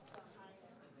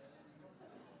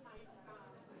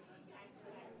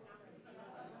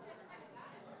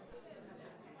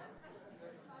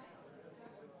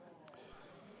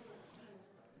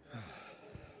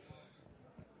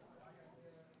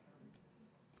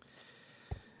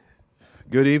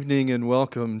Good evening and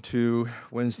welcome to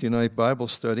Wednesday night Bible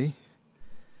study.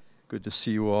 Good to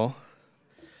see you all.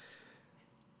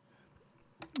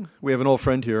 We have an old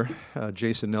friend here,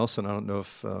 Jason Nelson. I don't know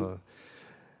if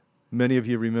many of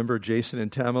you remember Jason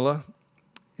and Tamala.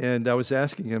 And I was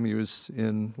asking him, he was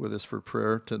in with us for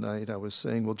prayer tonight. I was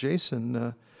saying, well,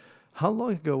 Jason, how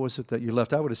long ago was it that you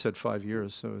left? I would have said 5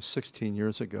 years, so it was 16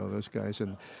 years ago, those guys.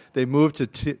 And they moved to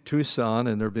Tucson,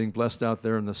 and they're being blessed out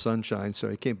there in the sunshine. So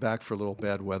he came back for a little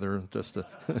bad weather, just to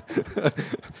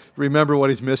remember what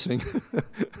he's missing.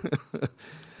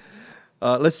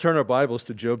 Let's turn our Bibles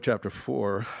to Job chapter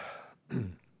 4.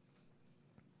 And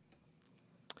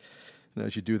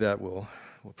as you do that, we'll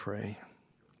pray.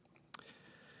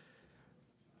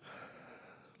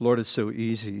 Lord, it's so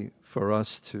easy for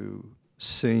us to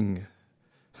sing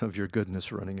of your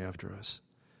goodness running after us.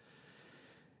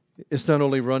 It's not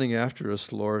only running after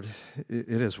us, Lord,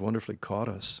 it has wonderfully caught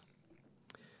us.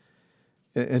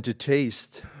 And to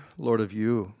taste, Lord, of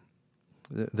you,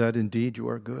 that indeed you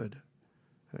are good.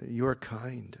 You are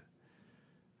kind.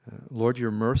 Lord, you're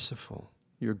merciful.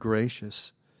 You're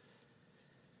gracious.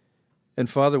 And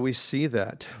Father, we see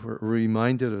that. We're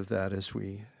reminded of that as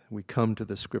we come to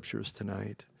the Scriptures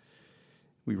tonight.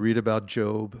 We read about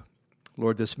Job.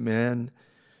 Lord, this man,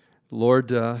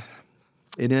 Lord, in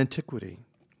antiquity,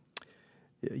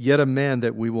 yet a man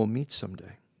that we will meet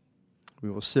someday. We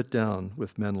will sit down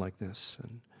with men like this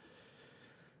and,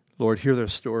 Lord, hear their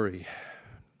story.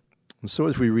 And so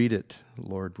as we read it,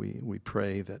 Lord, we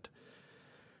pray that,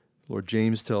 Lord,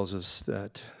 James tells us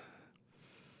that,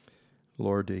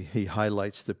 Lord, he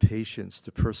highlights the patience,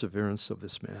 the perseverance of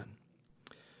this man.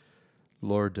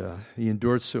 Lord, he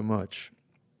endured so much.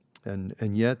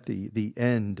 And yet the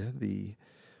end,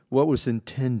 what was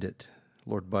intended,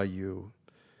 Lord, by you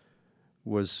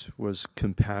was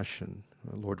compassion,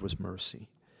 Lord, was mercy.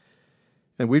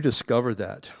 And we've discovered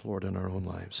that, Lord, in our own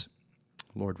lives.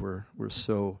 Lord, we're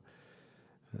so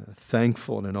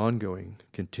thankful in an ongoing,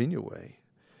 continual way,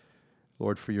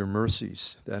 Lord, for your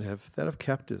mercies that have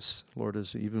kept us, Lord,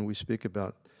 as even we speak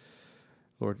about,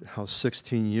 Lord, how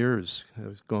 16 years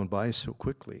have gone by so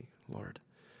quickly, Lord.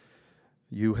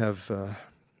 You have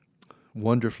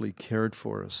wonderfully cared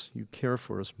for us. You care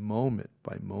for us moment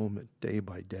by moment, day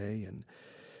by day.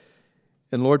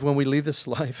 And Lord, when we leave this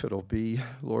life, it'll be,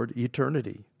 Lord,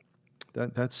 eternity.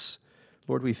 That's,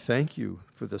 Lord, we thank you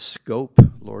for the scope,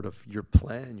 Lord, of your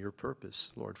plan, your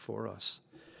purpose, Lord, for us.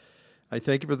 I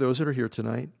thank you for those that are here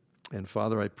tonight. And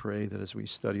Father, I pray that as we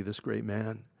study this great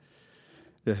man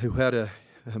who had a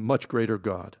much greater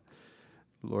God,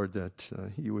 Lord, that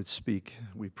you would speak,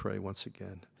 we pray once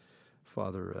again,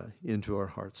 Father, into our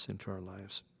hearts, into our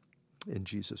lives. In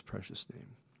Jesus' precious name,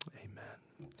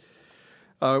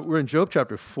 amen. We're in Job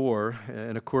chapter 4,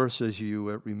 and of course, as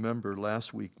you remember,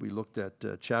 last week we looked at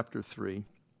chapter 3.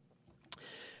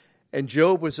 And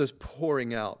Job was just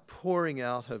pouring out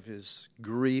of his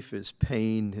grief, his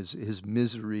pain, his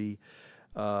misery,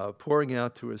 pouring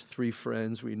out to his three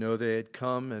friends. We know they had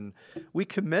come, and we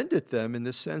commended them in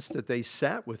the sense that they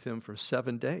sat with him for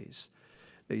 7 days.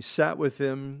 They sat with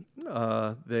him.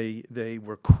 They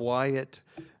were quiet.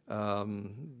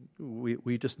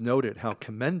 We just noted how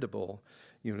commendable,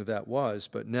 that was.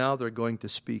 But now they're going to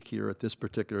speak here at this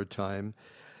particular time.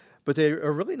 But they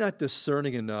are really not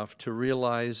discerning enough to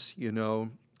realize,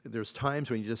 there's times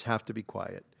when you just have to be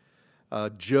quiet.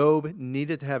 Job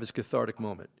needed to have his cathartic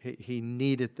moment. He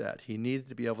needed that. He needed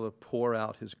to be able to pour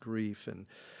out his grief. And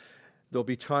there'll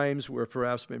be times where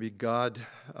perhaps maybe God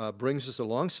brings us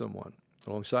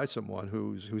alongside someone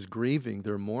who's grieving,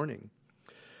 they're mourning.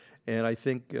 And I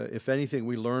think, if anything,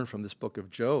 we learn from this book of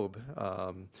Job,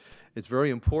 it's very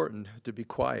important to be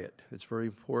quiet. It's very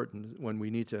important when we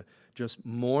need to just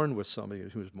mourn with somebody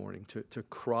who's mourning, to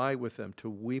cry with them, to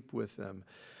weep with them.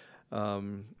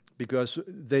 Because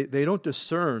they don't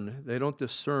discern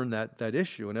that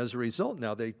issue, and as a result,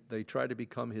 now they try to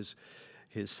become his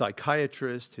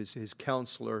psychiatrist, his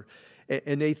counselor,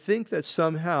 and they think that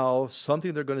somehow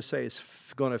something they're going to say is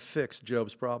going to fix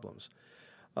Job's problems,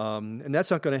 and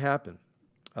that's not going to happen.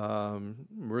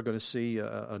 We're going to see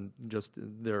just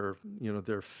their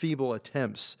feeble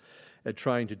attempts at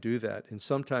trying to do that, and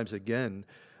sometimes again,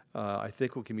 I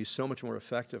think we can be so much more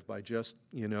effective by just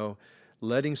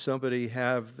letting somebody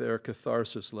have their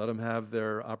catharsis, let them have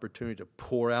their opportunity to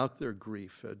pour out their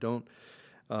grief.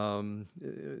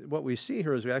 What we see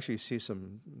here is we actually see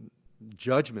some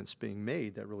judgments being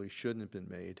made that really shouldn't have been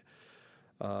made.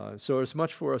 So there's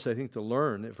much for us, I think, to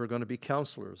learn if we're going to be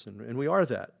counselors, and we are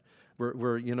that.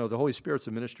 We're the Holy Spirit's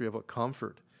a ministry of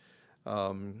comfort.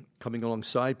 coming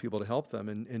alongside people to help them,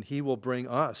 and he will bring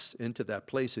us into that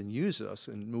place and use us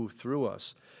and move through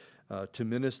us to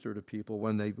minister to people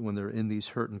when they're in these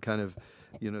hurt and kind of,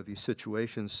 these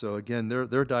situations. So again,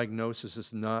 their diagnosis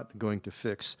is not going to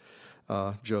fix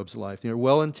Job's life. They're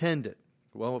well-intended,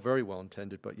 very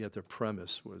well-intended, but yet their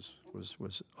premise was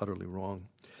utterly wrong.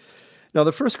 Now,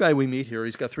 the first guy we meet here,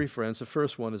 he's got three friends. The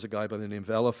first one is a guy by the name of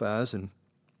Eliphaz, and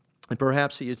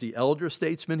perhaps he is the elder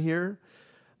statesman here.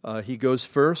 He goes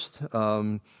first.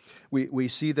 We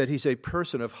see that he's a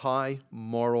person of high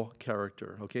moral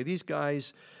character. Okay, these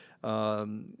guys,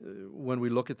 when we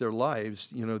look at their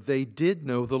lives, they did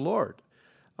know the Lord.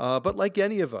 But like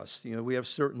any of us, we have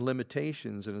certain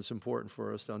limitations, and it's important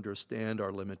for us to understand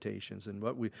our limitations. And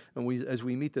as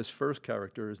we meet this first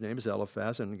character, his name is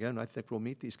Eliphaz, and again, I think we'll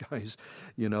meet these guys,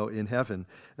 in heaven.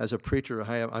 As a preacher,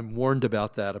 I'm warned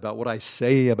about that, about what I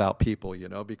say about people,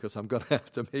 because I'm going to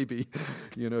have to maybe,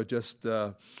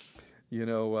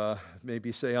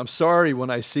 maybe say, I'm sorry when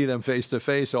I see them face to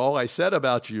face, all I said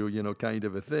about you, kind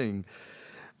of a thing.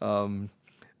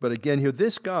 But again, here,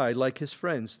 this guy, like his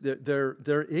friends,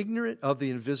 they're ignorant of the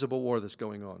invisible war that's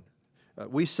going on.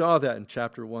 We saw that in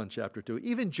chapter 1, chapter 2.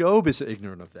 Even Job is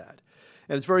ignorant of that.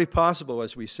 And it's very possible,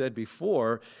 as we said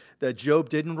before, that Job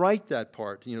didn't write that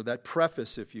part, that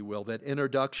preface, if you will, that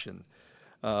introduction,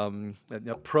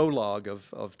 that prologue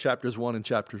of chapters 1 and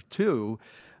chapter 2,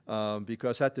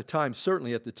 because at the time,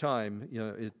 certainly at the time,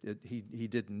 he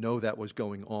didn't know that was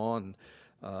going on.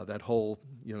 That whole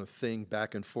thing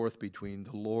back and forth between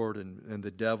the Lord and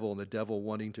the devil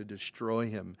wanting to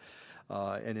destroy him,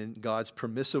 and in God's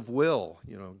permissive will,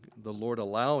 the Lord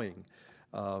allowing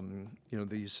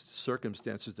these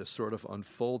circumstances to sort of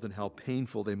unfold, and how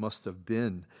painful they must have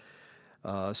been.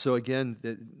 So again,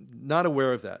 not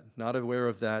aware of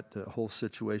that whole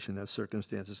situation, that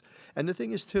circumstances. And the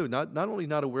thing is too, not only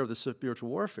not aware of the spiritual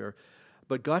warfare,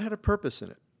 but God had a purpose in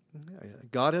it.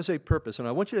 God has a purpose, and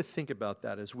I want you to think about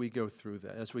that as we go through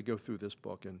this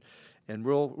book, and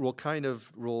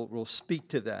we'll speak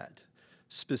to that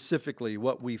specifically,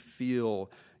 what we feel,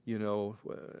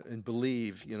 and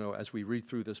believe, as we read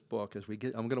through this book. We're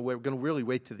going to really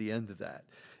wait to the end of that,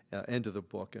 end of the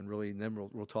book, and then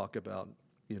we'll talk about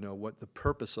what the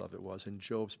purpose of it was in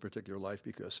Job's particular life,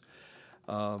 because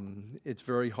it's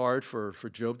very hard for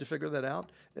Job to figure that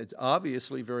out. It's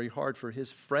obviously very hard for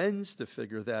his friends to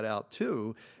figure that out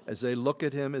too, as they look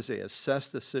at him, as they assess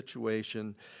the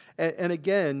situation. And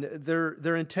again,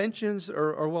 their intentions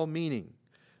are well-meaning.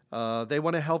 They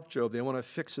want to help Job. They want to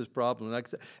fix his problem. And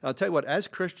I'll tell you what, as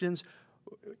Christians,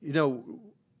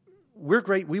 we're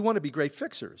great. We want to be great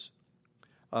fixers.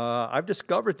 I've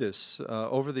discovered this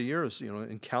over the years,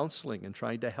 in counseling and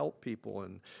trying to help people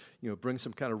and, bring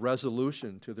some kind of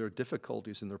resolution to their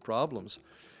difficulties and their problems.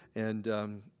 And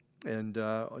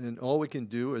all we can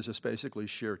do is just basically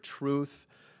share truth,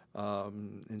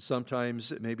 and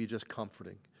sometimes it may be just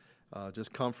comforting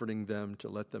them, to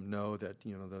let them know that,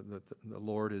 the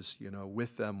Lord is,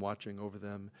 with them, watching over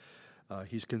them.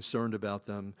 He's concerned about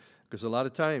them, because a lot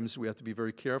of times we have to be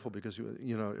very careful, because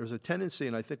there's a tendency,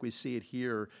 and I think we see it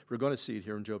here. We're going to see it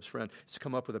here in Job's friend. It's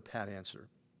come up with a pat answer.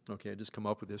 Okay, just come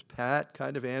up with this pat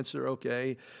kind of answer.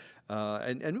 Okay,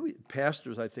 and we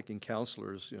pastors, I think, and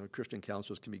counselors, Christian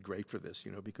counselors, can be great for this.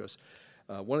 Because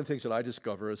one of the things that I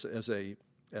discover as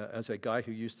a guy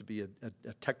who used to be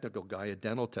a technical guy, a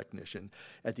dental technician,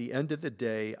 at the end of the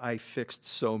day, I fixed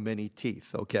so many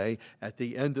teeth, okay? At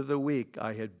the end of the week,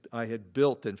 I had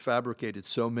built and fabricated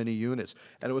so many units.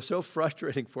 And it was so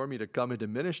frustrating for me to come into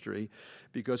ministry,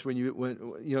 because when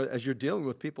as you're dealing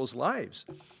with people's lives,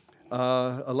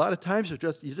 a lot of times you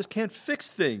just can't fix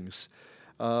things.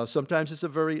 Sometimes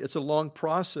it's a long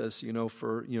process,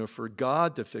 for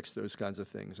God to fix those kinds of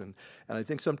things, and I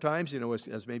think sometimes,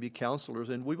 as maybe counselors,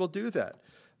 and we will do that.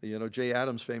 Jay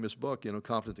Adams' famous book,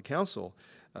 Competent to Counsel,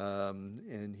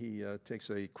 and he takes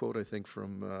a quote, I think,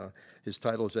 from his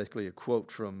title is actually a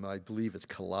quote from, I believe it's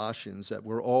Colossians, that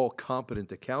we're all competent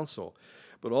to counsel,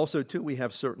 but also too we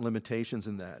have certain limitations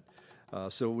in that.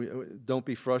 So we don't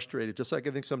be frustrated. Just like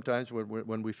I think sometimes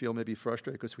when we feel maybe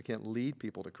frustrated because we can't lead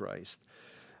people to Christ.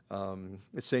 It's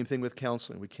the same thing with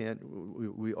counseling.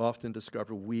 We often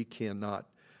discover we can't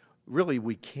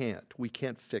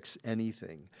fix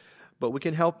anything. But we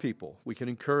can help people. We can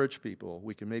encourage people.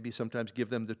 We can maybe sometimes give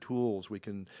them the tools. We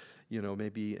can,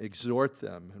 maybe exhort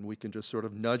them, and we can just sort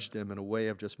of nudge them in a way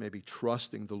of just maybe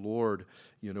trusting the Lord,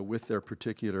 with their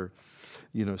particular,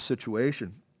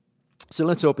 situation. So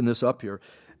let's open this up here.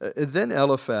 Then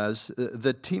Eliphaz,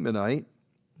 the Temanite,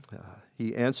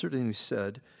 he answered and he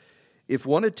said, "If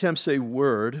one attempts a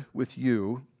word with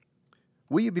you,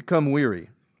 will you become weary?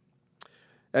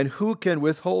 And who can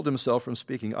withhold himself from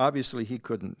speaking? Obviously, he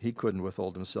couldn't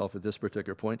withhold himself at this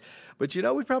particular point. But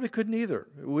we probably couldn't either.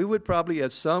 We would probably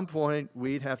at some point,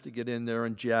 we'd have to get in there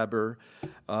and jabber,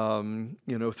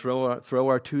 throw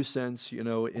our 2 cents,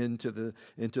 into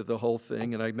the whole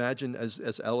thing. And I imagine as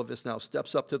Elvis now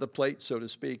steps up to the plate, so to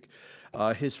speak,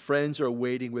 his friends are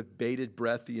waiting with bated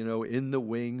breath, in the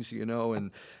wings,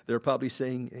 and they're probably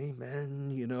saying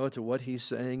amen, to what he's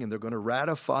saying, and they're going to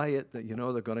ratify it, they're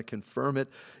going to confirm it,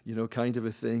 kind of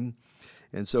a thing.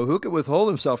 And so who could withhold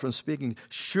himself from speaking?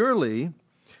 Surely,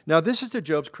 now this is to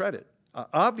Job's credit.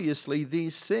 Obviously,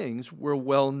 these things were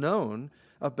well known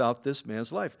about this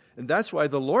man's life. And that's why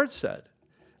the Lord said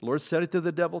it to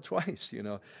the devil twice,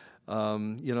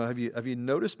 have you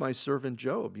noticed my servant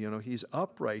Job? He's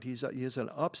upright. He's an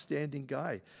upstanding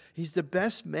guy. He's the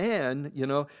best man,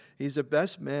 he's the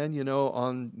best man,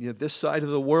 on this side of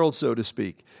the world, so to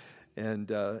speak. And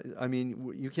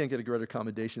you can't get a greater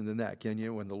commendation than that, can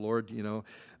you? When the Lord,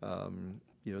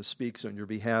 speaks on your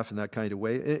behalf in that kind of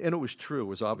way. And it was true. It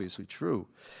was obviously true.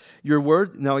 Your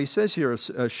word, now he says here,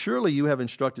 surely you have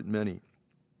instructed many,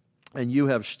 and you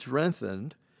have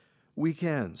strengthened weak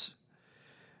hands.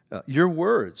 Your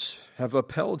words have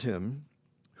upheld him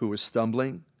who was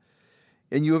stumbling,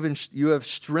 and you have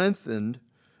strengthened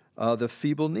the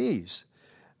feeble knees.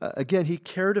 Again, he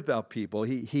cared about people.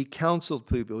 He counseled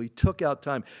people. He took out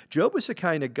time. Job was the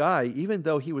kind of guy, even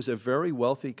though he was a very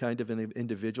wealthy kind of an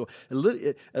individual,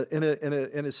 in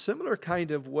a similar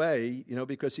kind of way,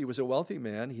 because he was a wealthy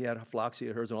man. He had flocks, he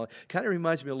had herds, and all that. Kind of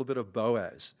reminds me a little bit of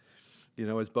Boaz.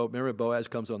 Remember Boaz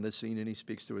comes on this scene and he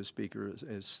speaks to his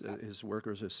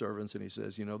workers, his servants, and he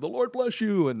says, the Lord bless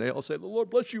you. And they all say, the Lord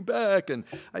bless you back. And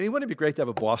wouldn't it be great to have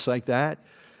a boss like that?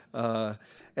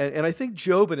 And I think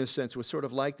Job, in a sense, was sort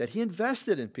of like that. He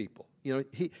invested in people.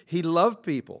 He loved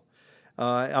people.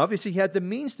 Obviously, he had the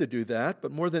means to do that,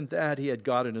 but more than that, he had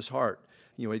God in his heart.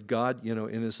 He had God,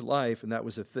 in his life, and that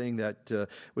was a thing that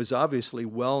was obviously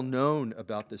well known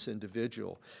about this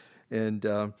individual. And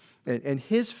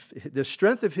the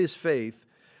strength of his faith,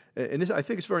 and I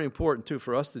think it's very important, too,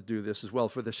 for us to do this as well.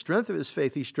 For the strength of his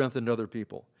faith, he strengthened other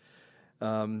people.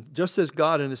 Just as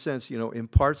God, in a sense,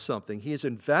 imparts something, he has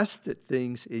invested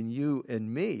things in you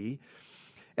and me.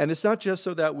 And it's not just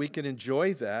so that we can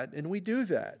enjoy that, and we do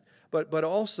that. But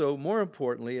also, more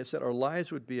importantly, it's that our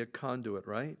lives would be a conduit,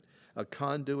 right? A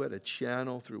conduit, a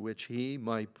channel through which he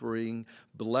might bring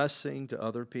blessing to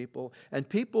other people. And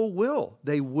people will,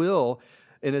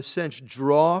 in a sense,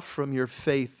 draw from your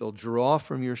faith. They'll draw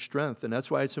from your strength. And that's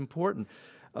why it's important.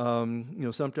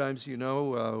 Sometimes,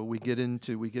 we get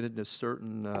into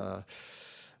certain,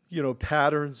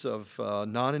 patterns of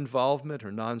non-involvement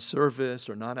or non-service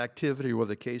or non-activity, or whatever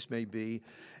the case may be.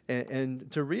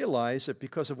 And to realize that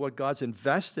because of what God's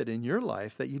invested in your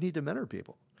life, that you need to mentor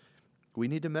people. We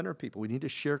need to mentor people. We need to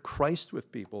share Christ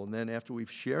with people. And then after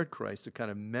we've shared Christ, to kind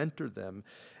of mentor them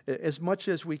as much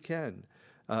as we can.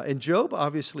 And Job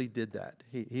obviously did that.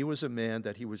 He was a man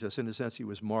that he was, just in a sense, he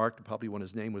was marked. Probably when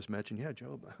his name was mentioned, yeah,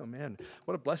 Job, oh man,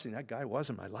 what a blessing that guy was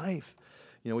in my life.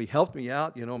 He helped me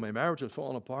out. My marriage was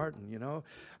falling apart, and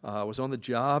I was on the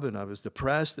job and I was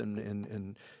depressed.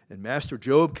 And Master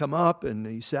Job come up and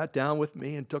he sat down with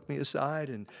me and took me aside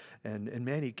and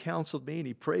man, he counseled me and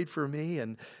he prayed for me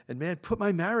and man, put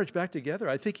my marriage back together.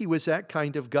 I think he was that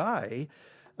kind of guy.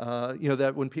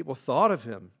 That when people thought of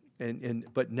him,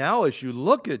 but now as you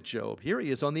look at Job, here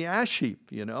he is on the ash heap,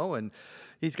 and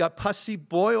he's got pussy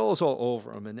boils all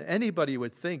over him, and anybody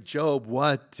would think, Job,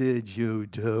 what did you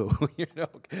do?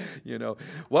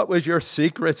 What was your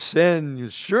secret sin?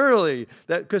 Surely,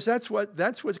 because that's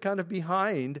what's kind of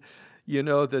behind,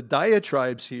 the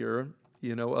diatribes here,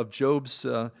 of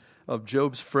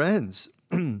Job's friends.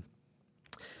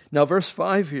 Now, verse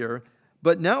 5 here,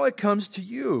 but now it comes to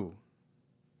you,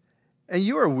 and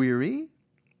you are weary.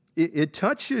 It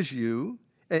touches you,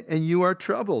 and you are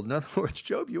troubled. In other words,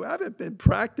 Job, you haven't been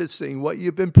practicing what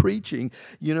you've been preaching,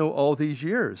 all these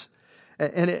years.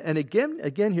 And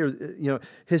again here,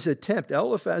 his attempt,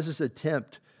 Eliphaz's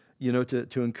attempt,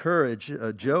 to encourage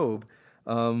Job.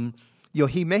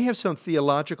 He may have some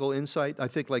theological insight, I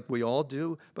think, like we all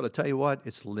do. But I'll tell you what,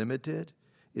 it's limited,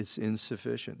 it's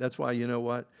insufficient. That's why,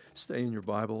 stay in your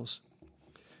Bibles.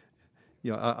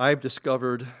 I've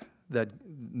discovered that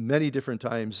many different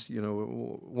times,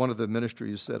 one of the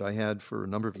ministries that I had for a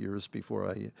number of years before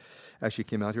I actually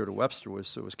came out here to Webster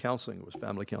was counseling. It was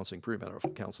family counseling,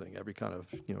 premarital counseling, every kind of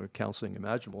counseling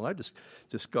imaginable. And I just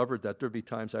discovered that there'd be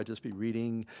times I'd just be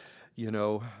reading,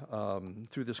 through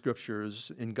the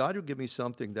scriptures, and God would give me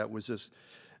something that was just,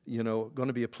 going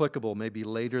to be applicable maybe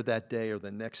later that day or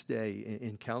the next day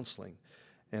in counseling.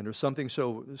 And there's something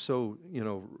so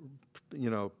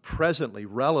presently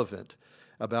relevant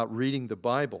about reading the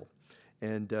Bible.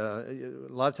 And a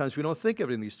lot of times we don't think of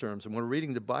it in these terms. And when we're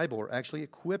reading the Bible, we're actually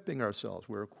equipping ourselves.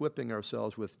 We're equipping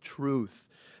ourselves with truth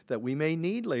that we may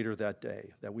need later that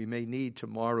day, that we may need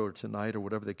tomorrow or tonight or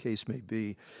whatever the case may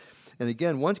be. And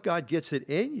again, once God gets it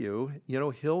in you,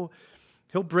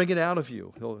 He'll bring it out of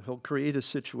you. He'll create a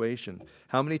situation.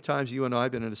 How many times you and I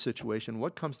have been in a situation,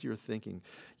 what comes to your thinking?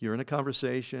 You're in a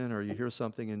conversation or you hear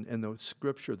something and the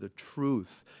scripture, the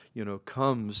truth,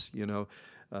 comes, in a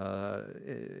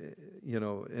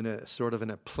sort of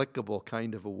an applicable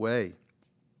kind of a way.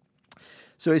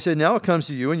 So he said, now it comes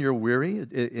to you and you're weary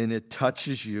and it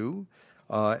touches you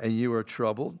and you are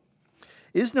troubled.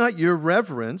 Is not your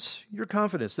reverence your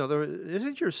confidence? Now,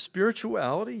 isn't your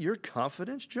spirituality your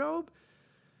confidence, Job?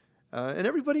 And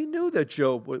everybody knew that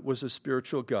Job was a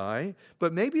spiritual guy,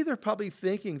 but maybe they're probably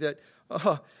thinking that,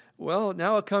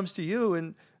 now it comes to you,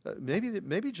 and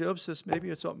maybe Job says maybe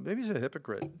he's a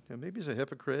hypocrite. Maybe he's a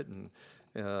hypocrite, and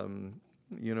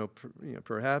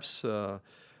perhaps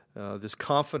this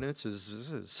confidence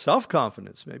is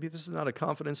self-confidence. Maybe this is not a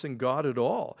confidence in God at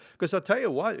all. Because I'll tell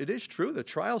you what, it is true. The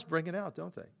trials bring it out,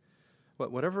 don't they?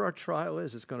 Whatever our trial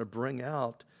is, it's going to bring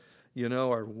out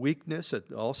our weakness.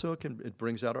 It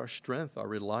brings out our strength, our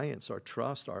reliance, our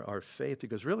trust, our faith.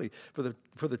 Because really, for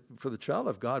the child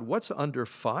of God, what's under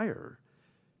fire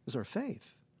is our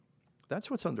faith. That's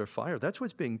what's under fire. That's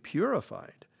what's being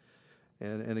purified.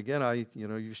 And again,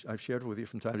 I've shared with you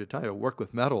from time to time. I work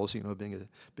with metals,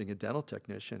 being a dental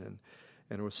technician, and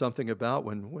there was something about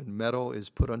when metal is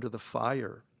put under the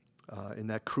fire in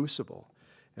that crucible.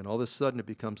 And all of a sudden it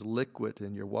becomes liquid,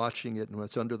 and you're watching it, and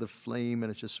it's under the flame, and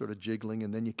it's just sort of jiggling,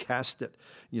 and then you cast it,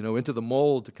 into the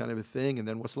mold kind of a thing, and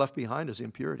then what's left behind is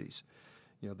impurities.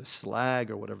 The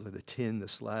slag or whatever, the tin, the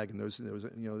slag, and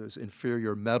those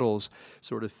inferior metals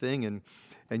sort of thing. And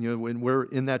when we're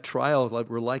in that trial,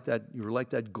 we're like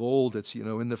that gold that's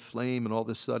in the flame, and all of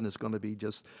a sudden it's going to be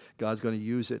just God's going to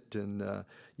use it and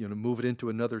move it into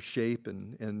another shape,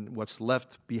 and what's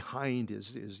left behind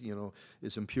is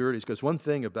impurities. Because one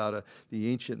thing about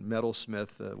the ancient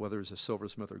metalsmith, whether it's a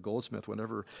silversmith or goldsmith,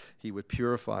 whenever he would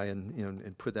purify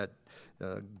and put that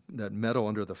metal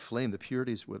under the flame, the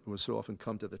purities would so often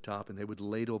come to the top, and they would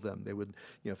ladle them. They would,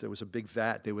 if there was a big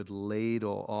vat, they would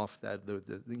ladle off that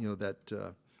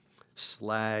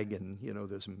slag and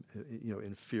those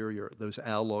inferior, those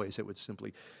alloys that would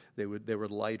simply they were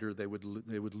lighter, they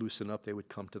would loosen up, they would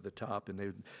come to the top,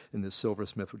 and the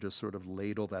silversmith would just sort of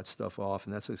ladle that stuff off.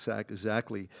 And that's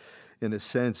exactly in a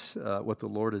sense what the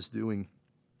Lord is doing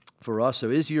for us. So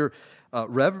is your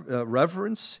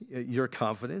reverence your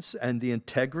confidence, and the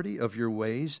integrity of your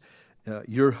ways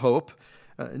your hope?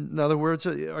 In other words,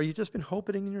 are you just been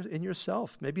hoping in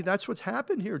yourself? Maybe that's what's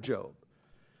happened here, Job.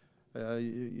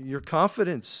 Your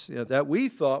confidence that we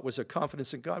thought was a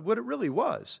confidence in God, what it really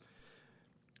was.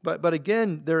 But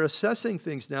again, they're assessing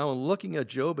things now and looking at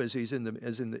Job as he's in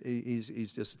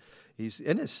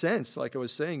a sense, like I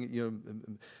was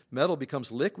saying, metal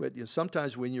becomes liquid.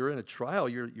 Sometimes when you're in a trial,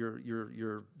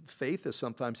 your faith is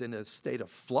sometimes in a state of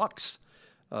flux,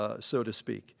 so to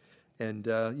speak. And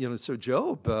so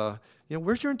Job,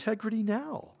 where's your integrity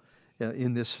now?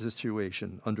 In this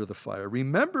situation under the fire.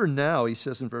 Remember now, he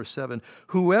says in verse 7,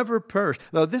 whoever perished.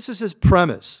 Now, this is his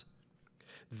premise.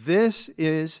 This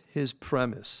is his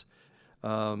premise.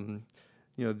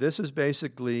 This is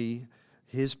basically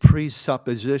his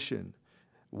presupposition,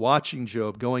 watching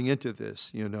Job, going into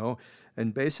this,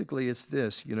 And basically it's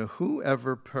this,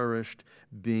 whoever perished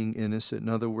being innocent. In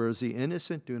other words, the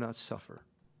innocent do not suffer.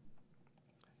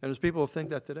 And there's people who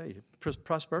think that today,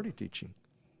 prosperity teaching.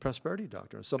 Prosperity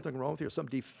doctrine. There's something wrong with you, some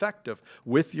defective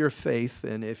with your faith,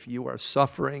 and if you are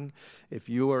suffering, if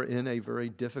you are in a very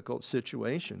difficult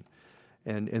situation.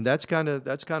 And that's kind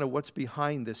of what's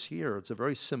behind this here. It's a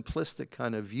very simplistic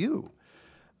kind of view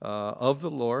of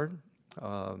the Lord,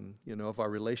 of our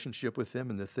relationship with Him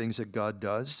and the things that God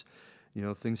does,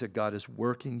 things that God is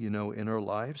working, in our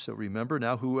lives. So remember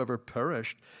now, whoever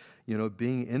perished,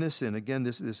 being innocent. Again,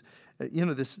 this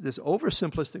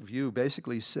oversimplistic view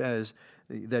basically says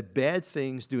that bad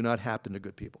things do not happen to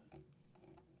good people.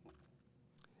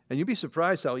 And you'd be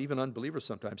surprised how even unbelievers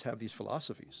sometimes have these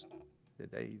philosophies.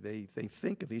 They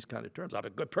think of these kind of terms. I'm a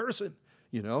good person,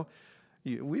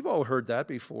 We've all heard that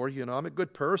before. I'm a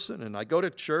good person, and I go to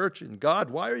church, and God,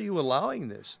 why are you allowing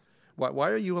this? Why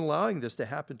are you allowing this to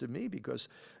happen to me? Because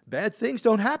bad things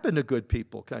don't happen to good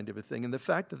people, kind of a thing. And the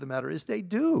fact of the matter is they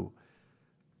do.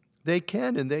 They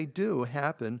can and they do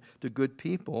happen to good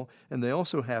people, and they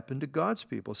also happen to God's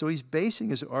people. So he's basing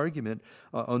his argument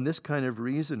on this kind of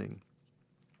reasoning.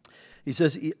 He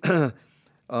says,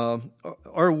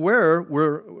 or where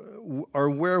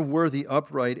were the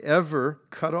upright ever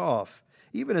cut off?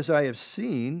 Even as I have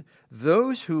seen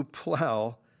those who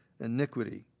plow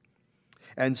iniquity,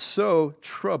 and sow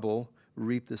trouble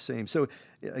reap the same. So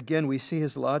again, we see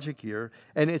his logic here,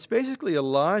 and it's basically a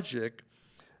logic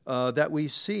that we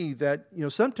see that,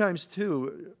 sometimes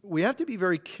too, we have to be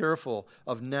very careful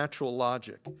of natural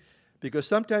logic, because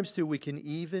sometimes too we can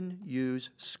even use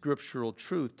scriptural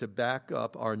truth to back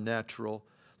up our natural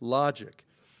logic.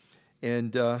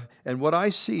 And what I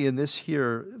see in this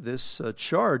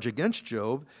charge against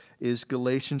Job is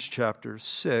Galatians chapter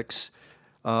 6,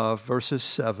 verses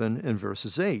 7 and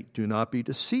verses 8. Do not be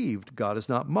deceived. God is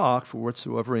not mocked, for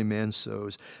whatsoever a man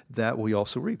sows, that will he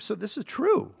also reap. So this is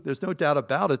true. There's no doubt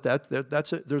about it.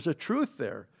 There's a truth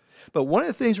there. But one of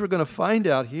the things we're going to find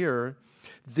out here,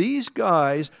 these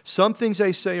guys, some things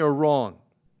they say are wrong.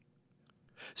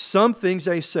 Some things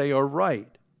they say are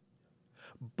right.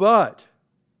 But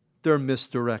they're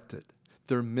misdirected.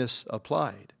 They're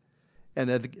misapplied. And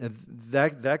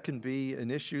that can be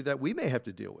an issue that we may have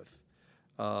to deal with.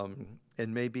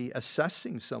 And maybe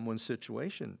assessing someone's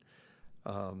situation.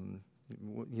 Are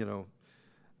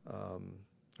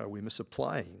we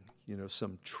misapplying,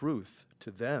 some truth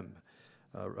to them,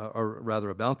 or rather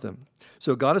about them?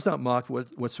 So God is not mocked.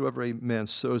 Whatsoever a man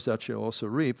sows, that shall also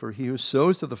reap. For he who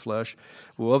sows to the flesh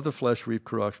will of the flesh reap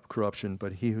corruption,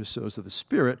 but he who sows to the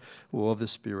Spirit will of the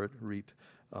Spirit reap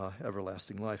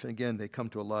everlasting life. And again, they come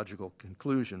to a logical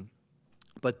conclusion.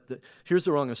 But here's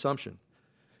the wrong assumption.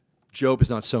 Job has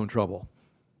not sown trouble.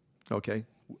 Okay?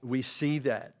 We see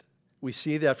that. We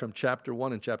see that from chapter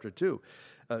 1 and chapter 2.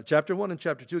 Chapter 1 and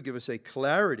chapter 2 give us a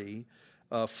clarity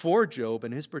for Job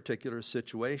in his particular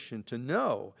situation to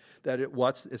know that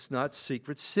it's not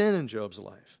secret sin in Job's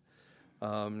life.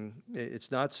 It's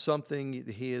not something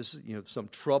he is, some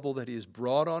trouble that he has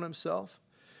brought on himself.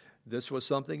 This was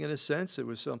something, in a sense, it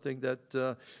was something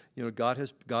that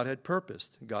God had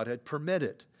purposed, God had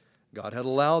permitted. God had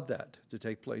allowed that to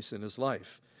take place in his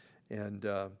life. And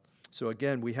so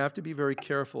again, we have to be very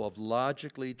careful of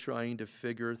logically trying to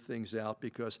figure things out,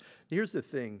 because here's the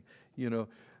thing,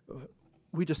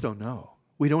 we just don't know.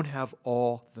 We don't have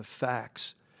all the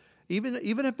facts.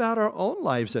 Even about our own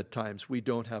lives at times, we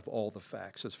don't have all the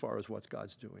facts as far as what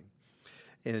God's doing.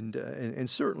 And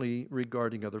certainly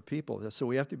regarding other people. So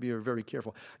we have to be very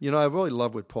careful. I really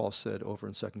love what Paul said over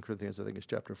in 2 Corinthians, I think it's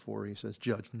chapter 4. He says,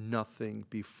 judge nothing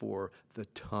before the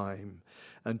time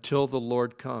until the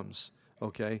Lord comes,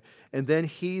 okay? And then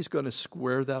he's going to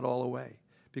square that all away,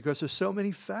 because there's so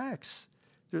many facts.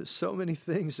 There's so many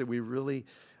things that we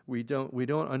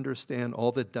don't understand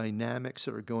all the dynamics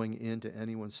that are going into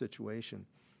anyone's situation.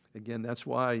 Again, that's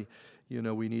why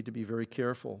we need to be very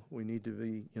careful. We need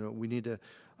to,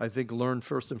 I think, learn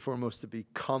first and foremost to be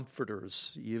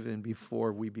comforters even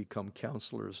before we become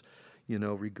counselors,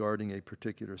 regarding a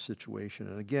particular situation.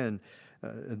 And again,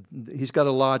 he's got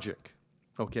a logic,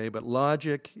 okay? But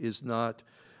logic is not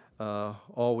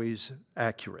always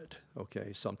accurate,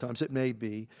 okay? Sometimes it may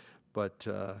be, but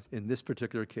in this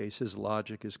particular case, his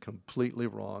logic is completely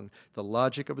wrong. The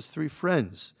logic of his three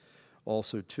friends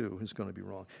also, too, is going to be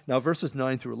wrong. Now, verses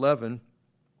 9 through 11,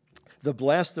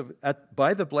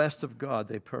 by the blast of God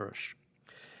they perish,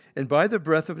 and by the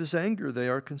breath of his anger they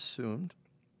are consumed.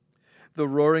 The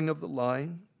roaring of the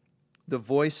lion, the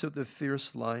voice of the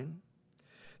fierce lion,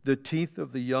 the teeth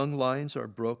of the young lions are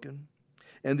broken,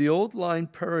 and the old lion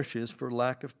perishes for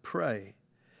lack of prey,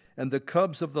 and the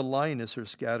cubs of the lioness are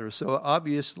scattered. So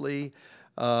obviously,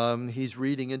 he's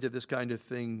reading into this kind of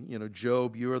thing,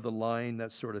 Job, you are the lion,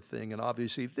 that sort of thing. And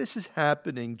obviously, this is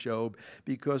happening, Job,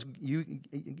 because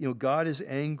God is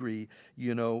angry,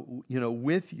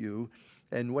 with you.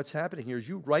 And what's happening here is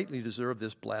you rightly deserve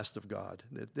this blast of God.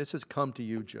 This has come to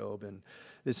you, Job, and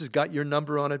this has got your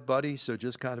number on it, buddy. So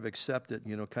just kind of accept it,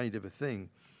 kind of a thing.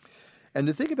 And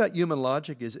the thing about human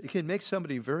logic is it can make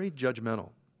somebody very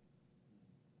judgmental.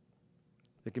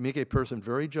 It can make a person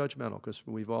very judgmental, because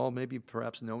we've all maybe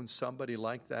perhaps known somebody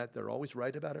like that. They're always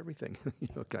right about everything,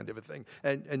 kind of a thing.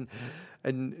 And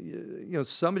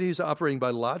somebody who's operating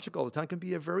by logic all the time can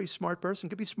be a very smart person,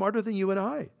 can be smarter than you and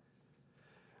I.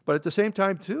 But at the same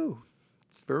time, too,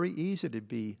 it's very easy to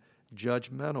be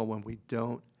judgmental when we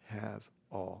don't have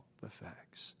all the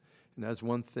facts. And that's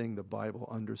one thing the Bible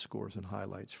underscores and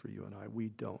highlights for you and I. We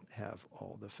don't have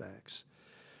all the facts.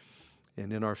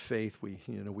 And in our faith, we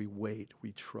wait,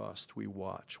 we trust, we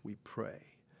watch, we pray.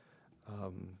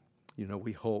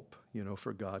 We hope,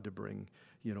 for God to bring,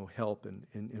 help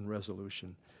and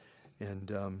resolution.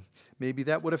 And maybe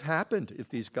that would have happened if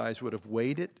these guys would have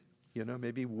waited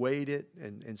maybe wait it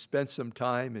and spend some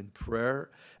time in prayer.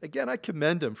 Again, I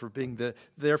commend him for being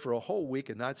there for a whole week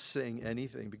and not saying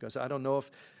anything, because I don't know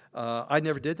if, I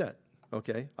never did that,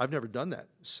 okay? I've never done that.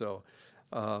 So,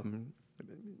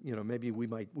 maybe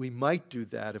we might do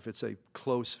that if it's a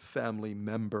close family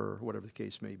member, whatever the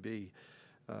case may be.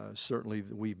 Certainly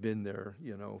we've been there,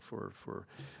 for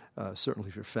certainly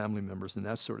for family members and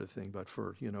that sort of thing. But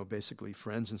for, basically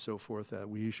friends and so forth,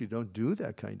 we usually don't do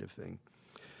that kind of thing.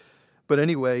 But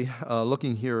anyway,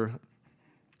 looking here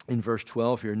in verse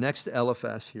 12 here, next to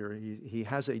Eliphaz here, he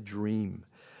has a dream.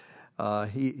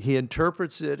 He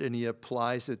interprets it and he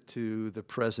applies it to the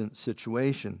present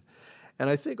situation. And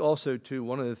I think also, too,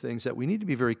 one of the things that we need to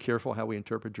be very careful how we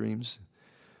interpret dreams.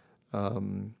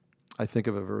 I think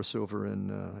of a verse over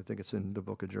in, I think it's in the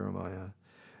book of Jeremiah,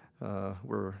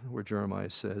 where Jeremiah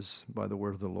says, by the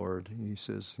word of the Lord, he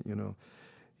says,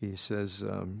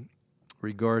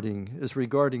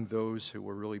 regarding those who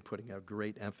were really putting out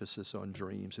great emphasis on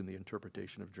dreams and the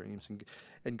interpretation of dreams.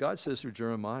 And God says through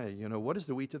Jeremiah, what is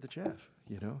the wheat to the chaff,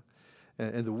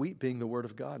 And the wheat being the word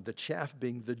of God, the chaff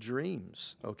being the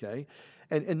dreams, okay?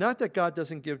 And not that God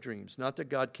doesn't give dreams, not that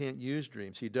God can't use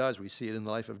dreams. He does. We see it in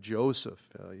the life of Joseph.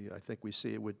 I think we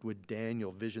see it with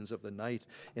Daniel, visions of the night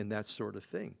and that sort of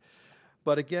thing.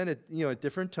 But again, at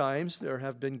different times, there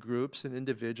have been groups and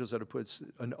individuals that have put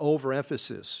an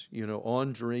overemphasis,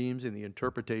 on dreams and the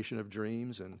interpretation of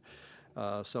dreams. And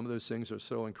some of those things are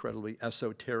so incredibly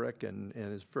esoteric, and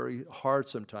it's very hard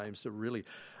sometimes to really...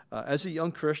 as a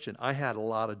young Christian, I had a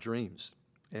lot of dreams,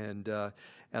 and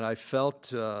I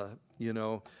felt,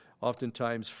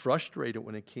 oftentimes frustrated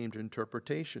when it came to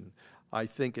interpretation. I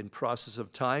think in process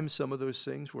of time, some of those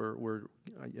things were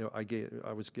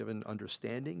I was given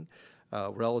understanding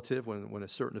relative when a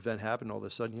certain event happened. All of a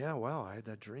sudden, yeah, wow, I had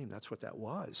that dream. That's what that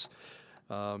was.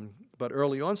 But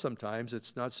early on, sometimes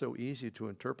it's not so easy to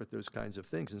interpret those kinds of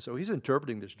things, and so he's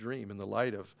interpreting this dream in the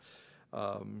light of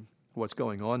what's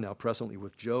going on now presently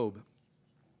with Job.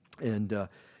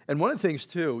 And one of the things,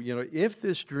 too, if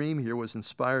this dream here was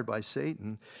inspired by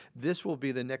Satan, this will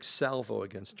be the next salvo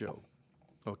against Job,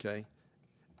 okay?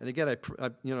 And again,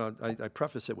 I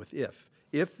preface it with if.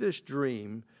 If this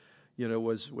dream,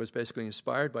 was basically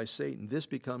inspired by Satan, this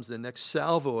becomes the next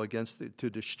salvo to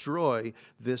destroy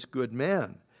this good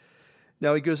man.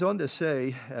 Now, he goes on to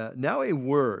say, now a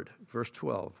word, verse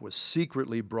 12, was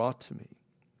secretly brought to me,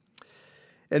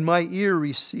 and my ear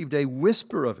received a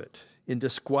whisper of it in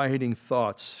disquieting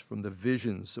thoughts from the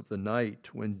visions of the night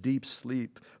when deep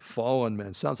sleep fall on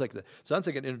men. Sounds like an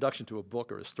introduction to a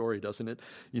book or a story, doesn't it?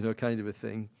 Kind of a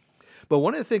thing. But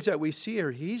one of the things that we see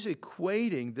here, he's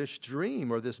equating this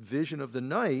dream or this vision of the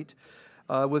night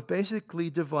with basically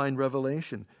divine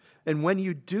revelation. And when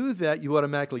you do that, you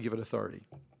automatically give it authority.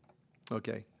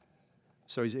 Okay?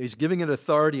 So he's giving it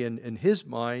authority in his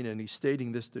mind, and he's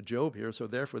stating this to Job here. So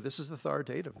therefore, this is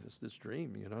authoritative, this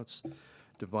dream. It's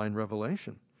divine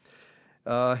revelation.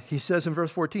 He says in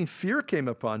verse 14, fear came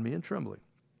upon me and trembling,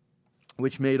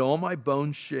 which made all my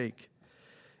bones shake.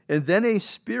 And then a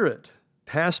spirit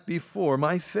passed before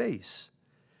my face,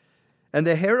 and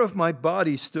the hair of my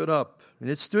body stood up, and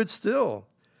it stood still.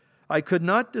 I could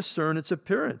not discern its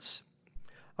appearance.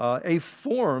 A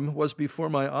form was before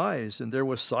my eyes, and there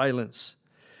was silence.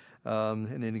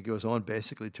 And then he goes on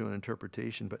basically to an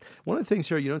interpretation. But one of the things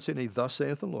here, you don't say any, thus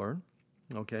saith the Lord,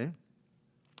 okay?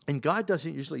 And God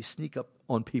doesn't usually sneak up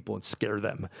on people and scare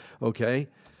them, okay?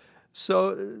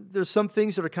 So there's some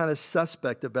things that are kind of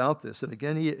suspect about this. And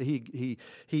again,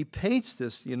 he paints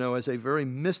this, as a very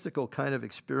mystical kind of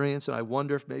experience. And I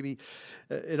wonder if maybe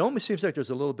it almost seems like there's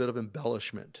a little bit of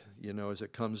embellishment, as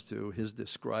it comes to his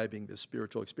describing this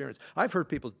spiritual experience. I've heard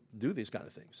people do these kind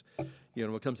of things,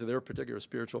 when it comes to their particular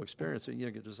spiritual experience. And,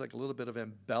 there's like a little bit of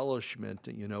embellishment,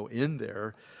 in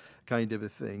there, kind of a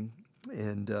thing.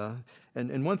 And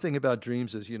one thing about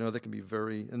dreams is, they can be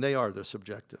they're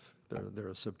subjective. They're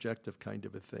a subjective kind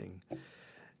of a thing.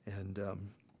 And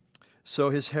so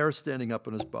his hair standing up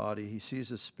on his body, he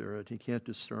sees a spirit, he can't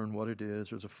discern what it is.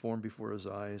 There's a form before his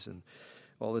eyes, and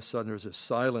all of a sudden there's a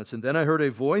silence. And then I heard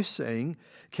a voice saying,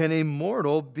 can a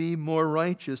mortal be more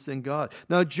righteous than God?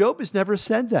 Now, Job has never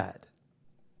said that.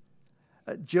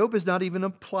 Job has not even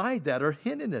implied that or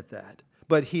hinted at that,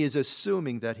 but he is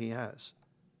assuming that he has.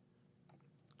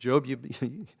 Job, you've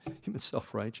been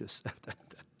self-righteous.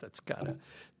 That's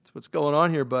what's going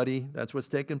on here, buddy. That's what's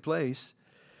taking place.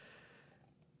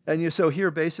 And so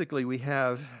here basically we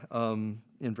have, in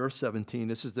verse 17,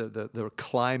 this is the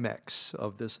climax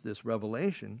of this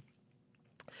revelation.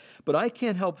 But I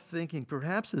can't help thinking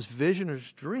perhaps this vision or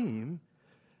dream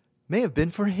may have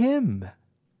been for him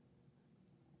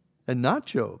and not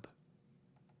Job.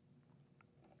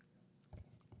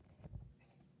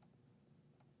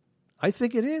 I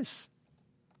think it is.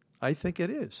 I think it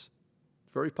is.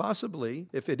 Very possibly,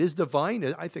 if it is divine,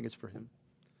 I think it's for him.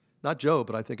 Not Job,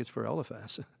 but I think it's for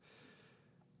Eliphaz.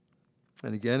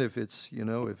 And again, if it's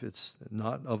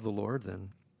not of the Lord, then,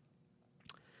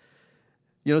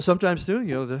 sometimes too,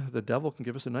 the devil can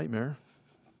give us a nightmare.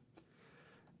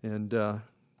 And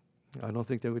I don't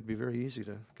think that would be very easy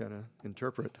to kind of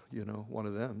interpret, one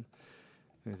of them.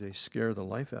 They scare the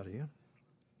life out of you.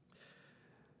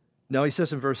 Now he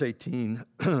says in verse 18,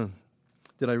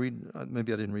 did I read?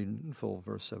 Maybe I didn't read in full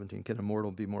verse 17. Can a mortal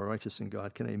be more righteous than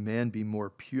God? Can a man be more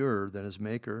pure than his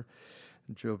maker?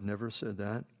 Job never said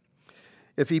that.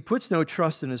 If he puts no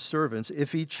trust in his servants,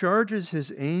 if he charges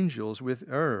his angels with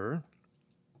error,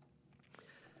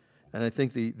 and I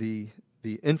think the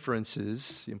inference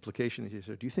is, the implication that he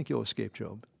said, do you think you'll escape,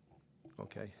 Job?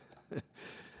 Okay.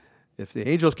 If the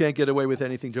angels can't get away with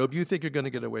anything, Job, you think you're going to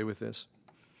get away with this?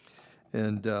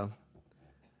 And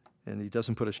he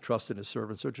doesn't put his trust in his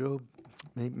servants. So Job,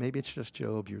 maybe it's just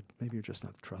Job. Maybe you're just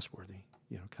not trustworthy,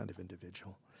 kind of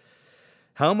individual.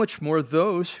 How much more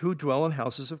those who dwell in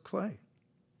houses of clay,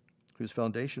 whose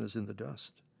foundation is in the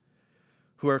dust,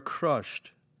 who are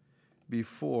crushed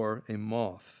before a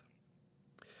moth.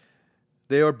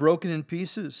 They are broken in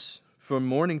pieces from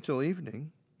morning till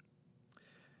evening.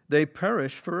 They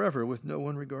perish forever with no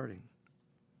one regarding.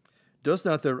 Does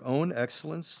not their own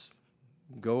excellence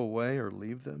go away or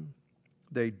leave them?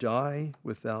 They die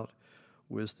without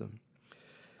wisdom.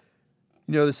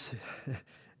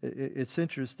 It's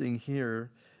interesting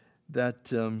here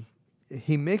that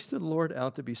he makes the Lord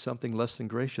out to be something less than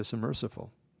gracious and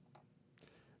merciful.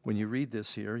 When you read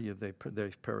this here, they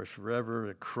perish forever,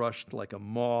 they're crushed like a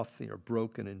moth, they are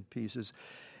broken in pieces.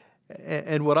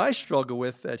 And what I struggle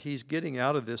with, that he's getting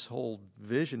out of this whole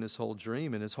vision, this whole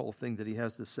dream, and this whole thing that he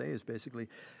has to say is basically,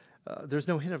 there's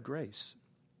no hint of grace.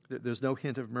 There's no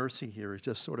hint of mercy here. He's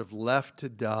just sort of left to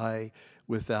die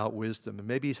without wisdom. And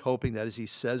maybe he's hoping that as he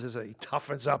says, as he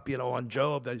toughens up, on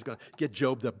Job, that he's going to get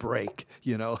Job to break,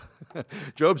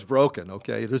 Job's broken,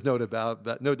 okay? There's no doubt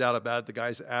about it. The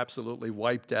guy's absolutely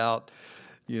wiped out.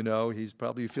 He's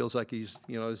probably feels like he's,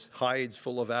 his hide's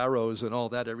full of arrows and all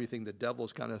that, everything the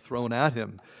devil's kind of thrown at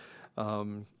him.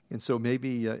 And so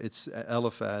maybe it's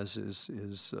Eliphaz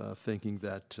is thinking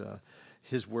that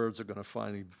his words are going to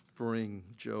finally bring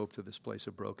Job to this place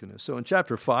of brokenness. So in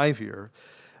chapter 5 here,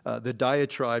 the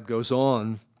diatribe goes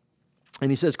on, and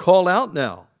he says, call out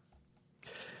now.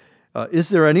 Is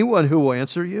there anyone who will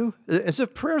answer you? As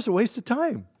if prayer is a waste of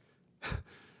time.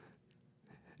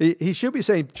 He should be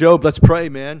saying, Job, let's pray,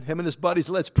 man. Him and his buddies,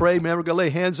 let's pray, man. We're going to lay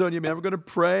hands on you, man. We're going to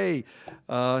pray.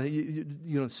 You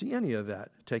don't see any of that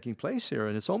taking place here.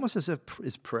 And it's almost as if,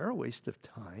 is prayer a waste of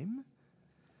time?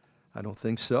 I don't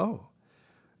think so.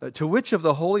 To which of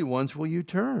the holy ones will you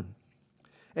turn?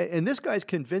 And this guy's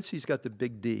convinced he's got the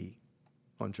big D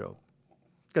on Job.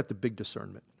 He's got the big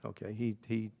discernment, okay?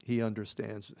 He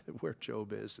understands where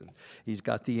Job is, and he's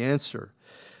got the answer.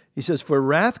 He says, for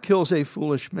wrath kills a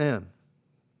foolish man,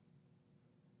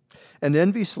 and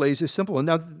envy slays a simple one.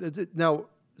 Now,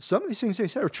 some of these things they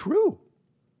say are true,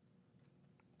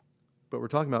 but we're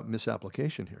talking about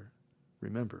misapplication here,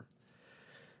 remember.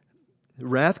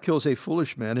 Wrath kills a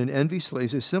foolish man, and envy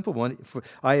slays a simple one. For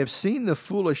I have seen the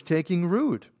foolish taking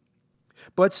root,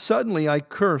 but suddenly I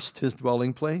cursed his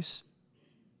dwelling place.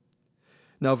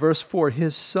 Now, verse 4,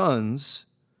 his sons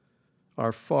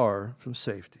are far from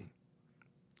safety.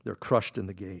 They're crushed in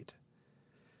the gate,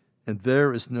 and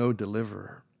there is no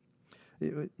deliverer.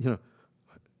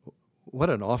 What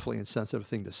an awfully insensitive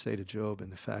thing to say to Job, in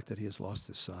the fact that he has lost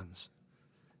his sons.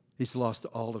 He's lost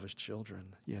all of his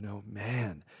children.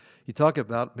 Man. You talk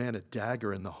about, man, a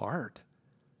dagger in the heart.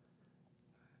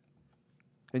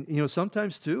 And,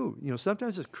 sometimes too,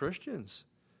 sometimes as Christians,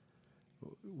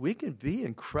 we can be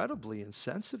incredibly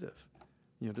insensitive,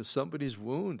 to somebody's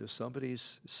wound, to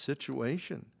somebody's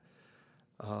situation.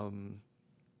 And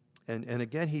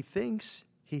again, he thinks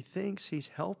he's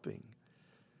helping.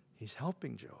 He's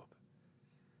helping Job.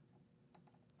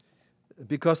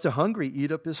 Because the hungry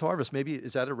eat up his harvest. Maybe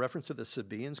is that a reference to the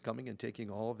Sabaeans coming and taking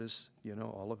all of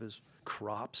his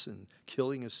crops and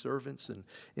killing his servants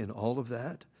and all of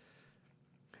that?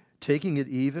 Taking it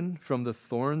even from the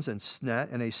thorns and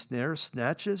a snare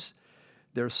snatches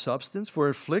their substance. For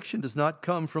affliction does not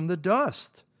come from the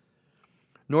dust,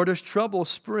 nor does trouble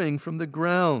spring from the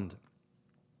ground.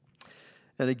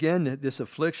 And again, this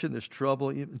affliction, this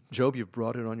trouble, Job, you've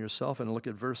brought it on yourself. And look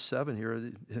at verse 7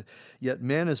 here. Yet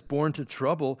man is born to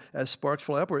trouble as sparks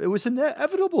fly upward. It was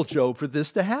inevitable, Job, for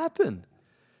this to happen.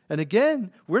 And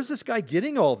again, where's this guy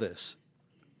getting all this?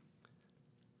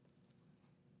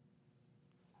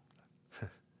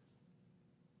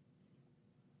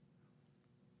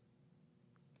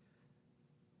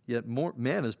 Yet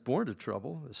man is born to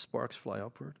trouble, as sparks fly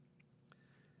upward.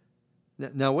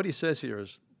 Now what he says here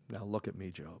is, now look at me,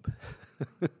 Job.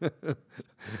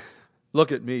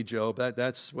 Look at me, Job.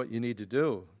 That's what you need to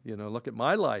do. Look at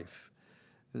my life.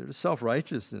 There's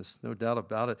self-righteousness, no doubt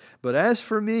about it. But as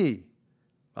for me,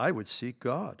 I would seek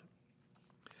God.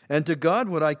 And to God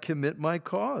would I commit my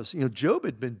cause. Job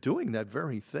had been doing that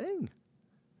very thing.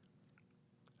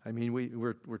 I mean,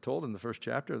 we're told in the first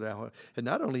chapter that and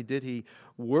not only did he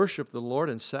worship the Lord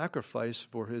and sacrifice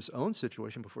for his own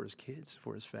situation, but for his kids,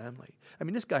 for his family. I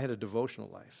mean, this guy had a devotional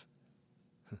life.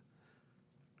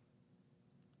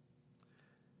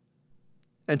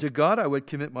 And to God I would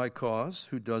commit my cause,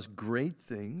 who does great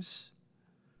things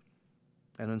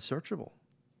and unsearchable,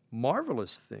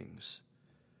 marvelous things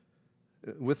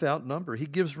without number. He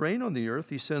gives rain on the earth.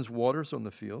 He sends waters on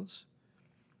the fields.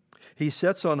 He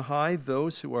sets on high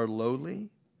those who are lowly,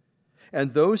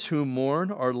 and those who mourn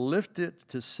are lifted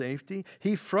to safety.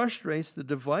 He frustrates the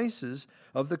devices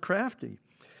of the crafty.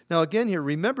 Now again here,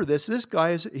 remember this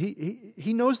guy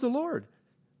he knows the Lord.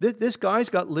 This guy's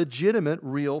got legitimate,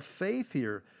 real faith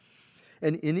here.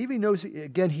 And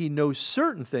even he knows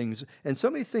certain things. And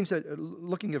some of the things that,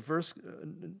 looking at verse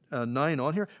 9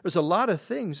 on here, there's a lot of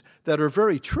things that are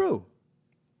very true.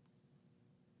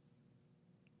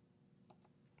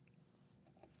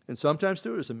 And sometimes,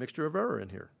 too, there's a mixture of error in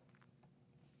here.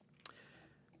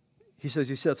 He says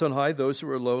he sets on high those who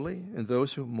are lowly, and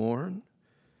those who mourn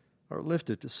are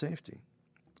lifted to safety.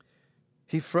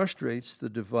 He frustrates the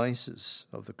devices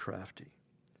of the crafty,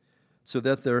 so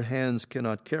that their hands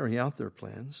cannot carry out their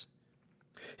plans.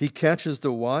 He catches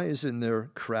the wise in their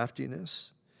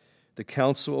craftiness. The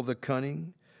counsel of the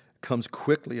cunning comes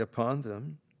quickly upon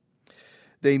them.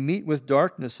 They meet with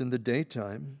darkness in the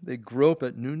daytime. They grope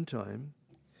at noontime,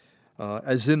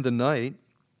 as in the night.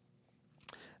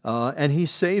 And he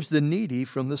saves the needy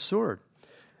from the sword.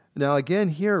 Now, again,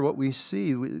 here what we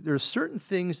see, there are certain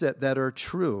things that are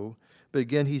true, but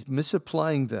again, he's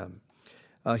misapplying them.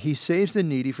 He saves the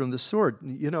needy from the sword.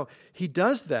 He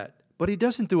does that, but he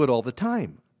doesn't do it all the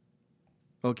time.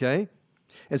 Okay?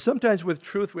 And sometimes with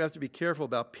truth, we have to be careful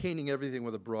about painting everything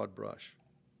with a broad brush.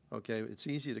 Okay? It's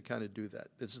easy to kind of do that.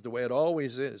 This is the way it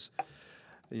always is.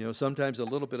 Sometimes a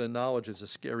little bit of knowledge is a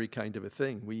scary kind of a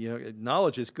thing.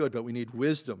 Knowledge is good, but we need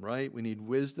wisdom, right? We need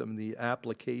wisdom, the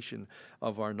application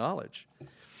of our knowledge.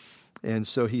 And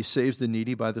so he saves the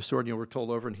needy by the sword. We're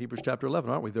told over in Hebrews chapter 11,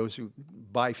 aren't we? Those who,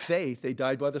 by faith, they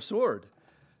died by the sword.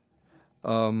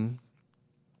 From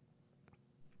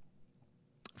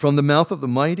the mouth of the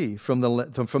mighty, from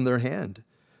their hand.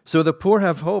 So the poor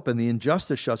have hope, and the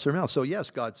injustice shuts their mouth. So yes,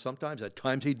 God sometimes, at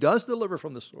times, he does deliver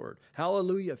from the sword.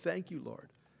 Hallelujah, thank you, Lord.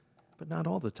 But not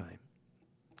all the time.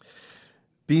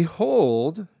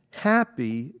 Behold,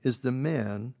 happy is the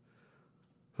man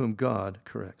whom God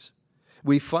corrects.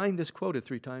 We find this quoted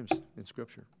 3 times in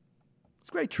Scripture. It's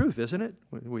great truth, isn't it?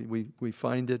 We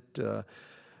find it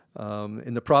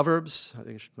in the Proverbs. I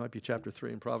think it might be chapter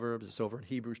 3 in Proverbs. It's over in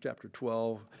Hebrews chapter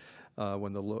 12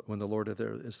 when the Lord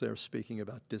is there speaking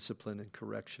about discipline and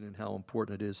correction and how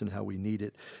important it is and how we need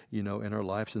it, in our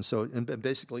lives. And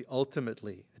basically,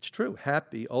 ultimately, it's true.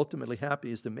 Ultimately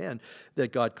happy is the man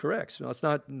that God corrects. Now, it's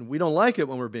not. We don't like it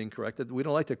when we're being corrected. We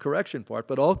don't like the correction part,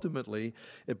 but ultimately,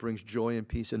 it brings joy and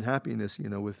peace and happiness,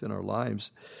 within our lives.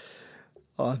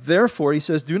 Therefore, he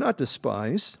says, do not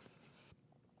despise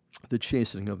the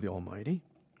chastening of the Almighty,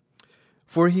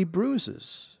 for he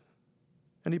bruises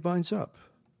and he binds up.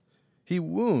 He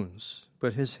wounds,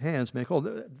 but his hands make whole.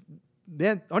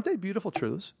 Man, aren't they beautiful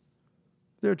truths?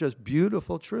 They're just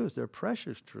beautiful truths. They're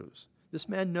precious truths. This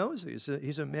man knows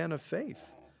he's a man of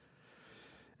faith.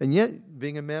 And yet,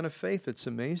 being a man of faith, it's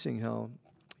amazing how,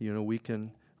 we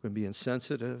can be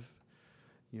insensitive.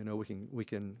 We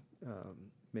can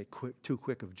make too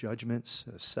quick of judgments,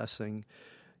 assessing,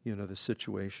 the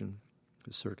situation,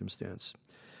 the circumstance.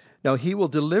 Now, he will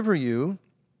deliver you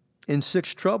in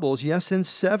 6 troubles. Yes, in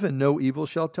 7, no evil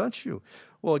shall touch you.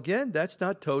 Well, again, that's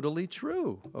not totally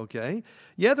true, okay?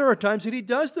 Yeah, there are times that he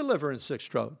does deliver in 6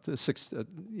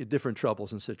 different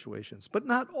troubles and situations, but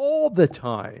not all the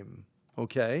time,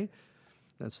 okay?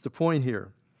 That's the point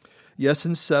here. Yes,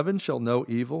 in 7 shall no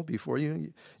evil before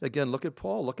you. Again, look at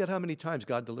Paul. Look at how many times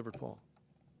God delivered Paul.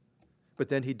 But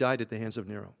then he died at the hands of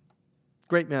Nero.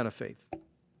 Great man of faith.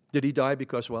 Did he die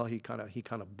because, he kind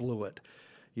of blew it?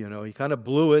 He kind of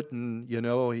blew it and,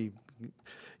 he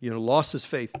lost his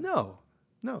faith. No,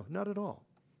 not at all.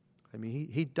 I mean,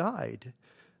 he died.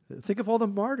 Think of all the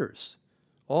martyrs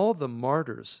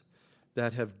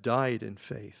that have died in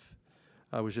faith.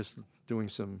 I was just doing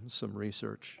some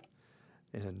research,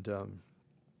 and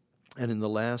And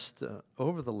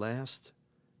over the last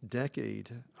decade,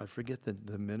 I forget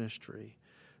the ministry,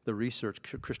 the research,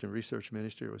 Christian research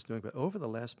ministry was doing, but over the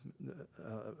last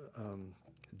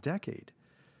decade,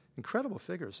 incredible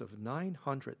figures of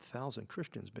 900,000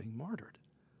 Christians being martyred.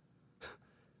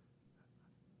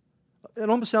 It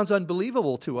almost sounds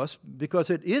unbelievable to us, because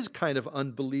it is kind of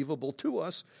unbelievable to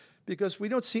us, because we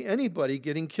don't see anybody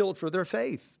getting killed for their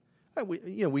faith.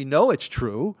 We know it's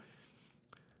true.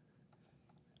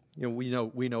 We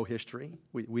know history.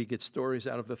 We get stories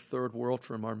out of the third world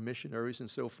from our missionaries and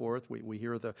so forth. We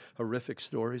hear the horrific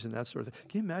stories and that sort of thing.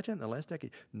 Can you imagine in the last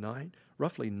decade,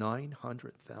 roughly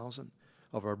 900,000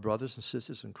 of our brothers and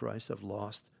sisters in Christ have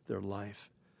lost their life.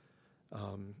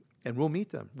 And we'll meet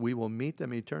them. We will meet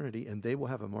them in eternity, and they will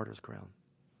have a martyr's crown.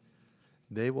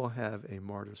 They will have a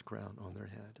martyr's crown on their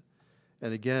head.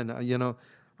 And again,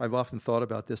 I've often thought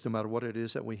about this, no matter what it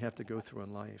is that we have to go through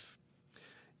in life.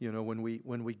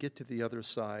 When we get to the other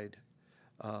side,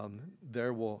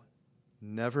 there will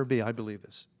never be, I believe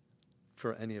this,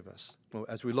 for any of us. Well,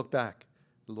 as we look back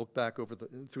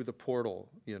through the portal,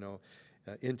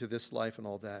 into this life and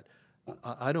all that,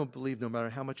 I don't believe, no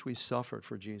matter how much we suffered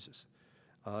for Jesus,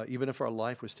 even if our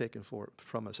life was taken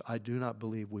from us, I do not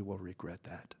believe we will regret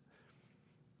that.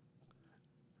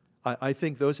 I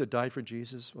think those that died for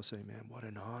Jesus will say, man, what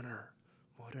an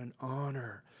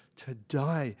honor to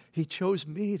die. He chose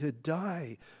me to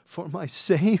die for my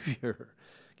Savior.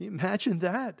 Can you imagine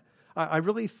that? I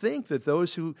really think that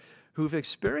those who've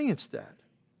experienced that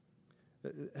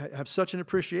have such an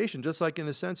appreciation, just like in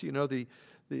a sense, the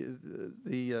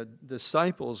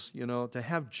disciples, to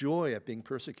have joy at being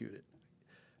persecuted.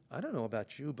 I don't know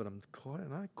about you, but I'm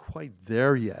not quite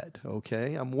there yet,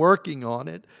 okay? I'm working on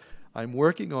it. I'm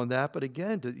working on that. But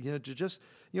again,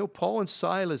 Paul and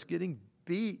Silas getting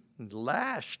beat and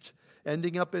lashed,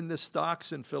 ending up in the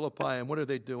stocks in Philippi. And what are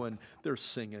they doing? They're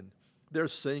singing.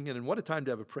 And what a time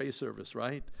to have a praise service,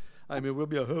 right? I mean, we'll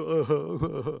be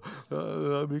I'll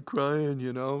be crying,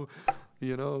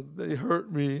 they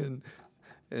hurt me.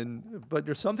 But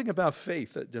there's something about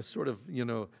faith that just sort of,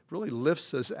 really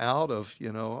lifts us out of,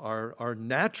 our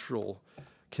natural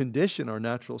condition, our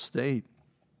natural state.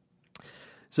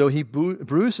 So he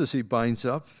bruises, he binds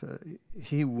up,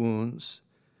 he wounds,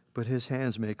 but his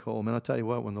hands make whole. Man, I'll tell you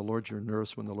what, when the Lord's your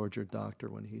nurse, when the Lord's your doctor,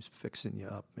 when he's fixing you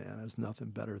up, man, there's nothing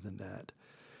better than that.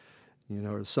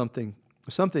 There's something,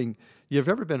 you've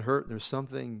ever been hurt, and there's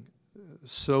something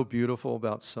so beautiful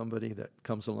about somebody that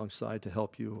comes alongside to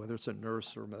help you, whether it's a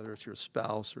nurse or whether it's your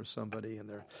spouse or somebody, and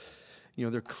they're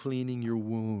cleaning your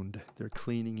wound. They're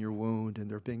cleaning your wound, and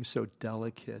they're being so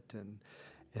delicate, and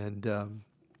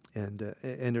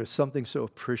there's something so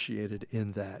appreciated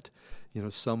in that.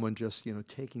 Someone just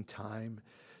taking time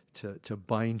to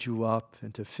bind you up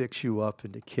and to fix you up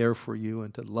and to care for you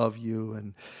and to love you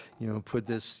and put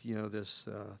this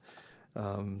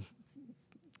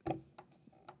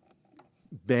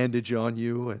bandage on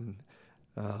you, and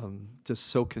just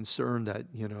so concerned that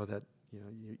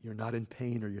you're not in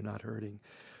pain or you're not hurting.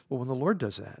 Well, when the Lord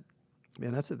does that,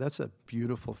 man, that's a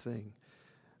beautiful thing.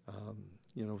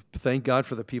 Thank God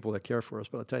for the people that care for us.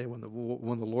 But I'll tell you,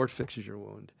 when the Lord fixes your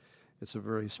wound, it's a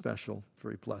very special,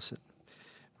 very blessed,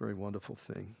 very wonderful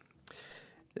thing.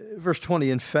 Verse 20,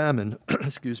 in famine,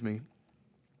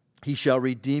 he shall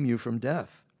redeem you from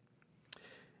death.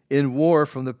 In war,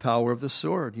 from the power of the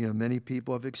sword. Many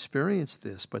people have experienced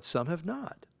this, but some have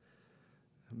not.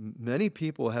 Many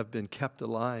people have been kept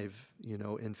alive,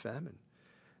 in famine.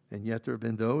 And yet there have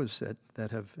been those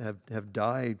that have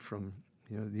died from,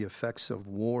 the effects of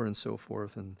war and so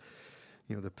forth, and,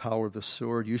 the power of the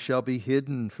sword. You shall be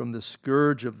hidden from the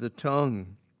scourge of the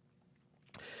tongue.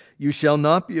 You shall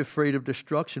not be afraid of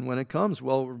destruction when it comes.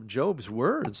 Well, Job's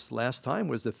words last time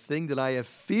was, the thing that I have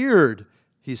feared,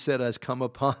 he said, has come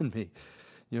upon me.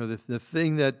 The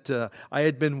thing that I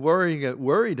had been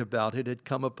worried about, it had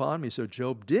come upon me. So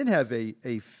Job did have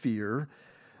a fear.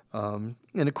 And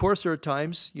of course, there are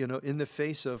times, in the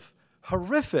face of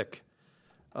horrific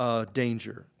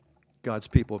danger, God's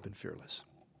people have been fearless.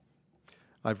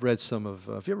 I've read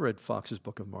have you ever read Fox's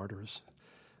Book of Martyrs?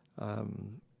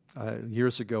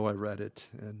 Years ago I read it,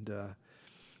 and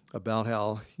about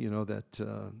how,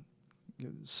 that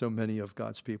so many of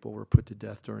God's people were put to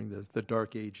death during the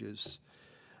Dark Ages,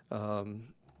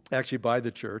 actually by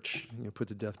the church, put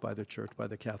to death by the church, by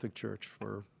the Catholic Church,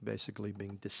 for basically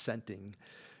being dissenting.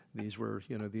 These were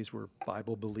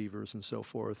Bible believers and so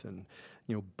forth, and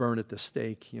burned at the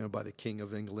stake, by the King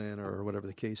of England or whatever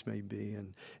the case may be,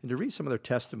 and to read some of their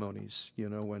testimonies,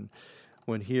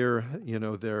 when here,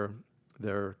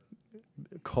 they're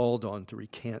called on to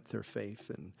recant their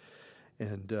faith,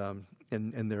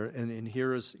 And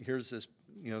here's this,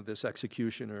 this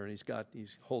executioner, and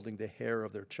he's holding the hair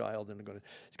of their child, and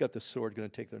he's got the sword, going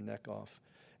to take their neck off.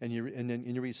 And then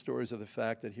you read stories of the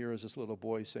fact that here is this little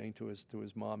boy saying to his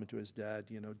mom and to his dad,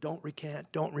 don't recant.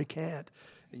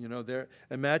 And,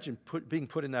 imagine being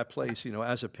put in that place,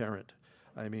 as a parent.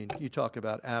 I mean, you talk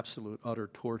about absolute, utter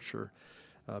torture,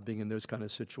 being in those kind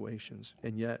of situations.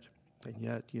 And yet,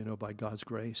 by God's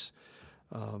grace,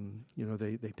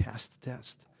 they passed the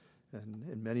test.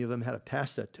 And many of them had to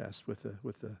pass that test with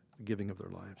the giving of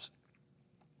their lives.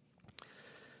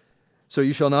 So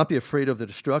you shall not be afraid of the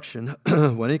destruction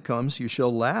when it comes. You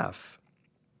shall laugh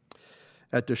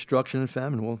at destruction and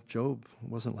famine. Well, Job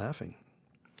wasn't laughing.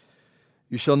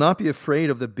 You shall not be afraid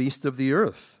of the beast of the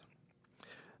earth.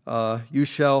 You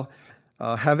shall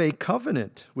have a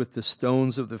covenant with the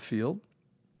stones of the field.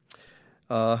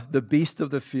 The beast of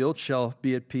the field shall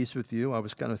be at peace with you. I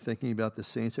was kind of thinking about the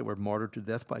saints that were martyred to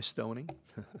death by stoning.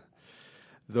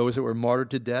 Those that were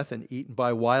martyred to death and eaten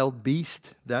by wild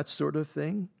beast, that sort of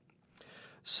thing.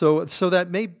 So that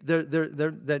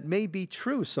may be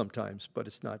true sometimes, but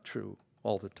it's not true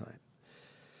all the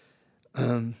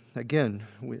time. Again,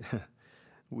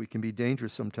 we can be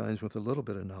dangerous sometimes with a little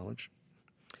bit of knowledge.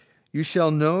 You shall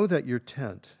know that your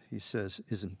tent, he says,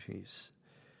 is in peace.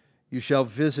 You shall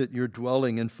visit your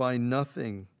dwelling and find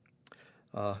nothing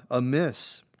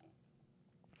amiss.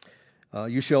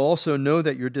 You shall also know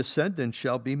that your descendants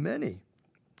shall be many.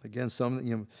 Again,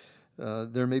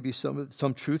 there may be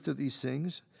some truth to these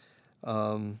things,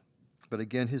 but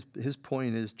again, his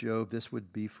point is, Job, this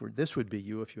would be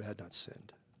you if you had not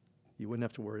sinned. You wouldn't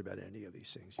have to worry about any of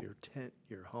these things: your tent,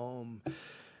 your home,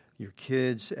 your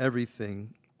kids,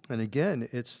 everything. And again,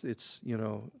 it's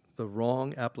the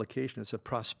wrong application. It's a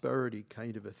prosperity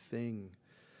kind of a thing.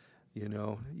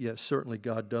 Yes, certainly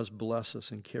God does bless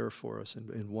us and care for us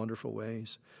in wonderful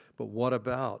ways. But what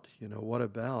about?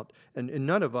 And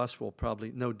none of us will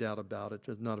probably, no doubt about it,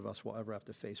 none of us will ever have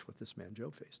to face what this man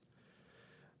Job faced.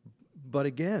 But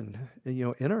again,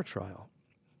 in our trial,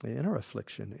 in our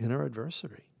affliction, in our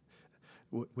adversity,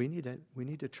 we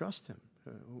need to trust him.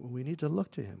 We need to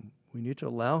look to him. We need to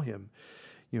allow him,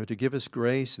 to give us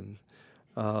grace. And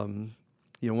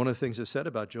one of the things I said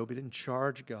about Job, he didn't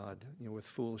charge God, with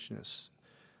foolishness.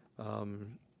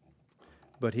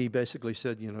 But he basically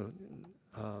said,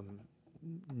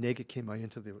 naked came I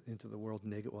into the world,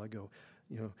 naked will I go.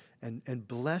 And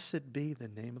blessed be the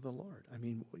name of the Lord. I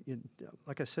mean,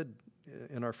 like I said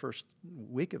in our first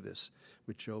week of this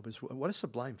with Job, is what a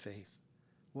sublime faith.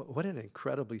 What an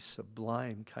incredibly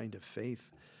sublime kind of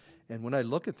faith. And when I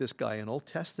look at this guy, an Old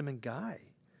Testament guy,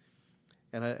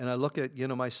 and I look at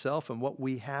myself and what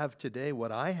we have today,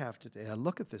 what I have today, I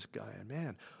look at this guy and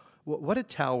man, what a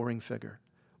towering figure.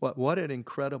 What an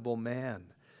incredible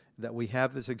man that we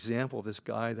have this example of this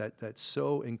guy that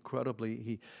so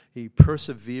incredibly, he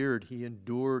persevered, he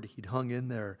endured, he hung in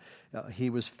there, he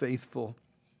was faithful.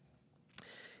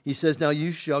 He says, now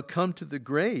you shall come to the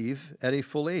grave at a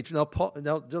full age. Now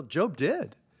Job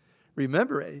did.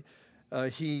 Remember,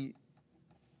 he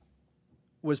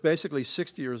was basically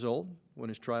 60 years old when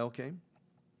his trial came.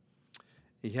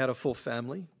 He had a full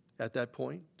family at that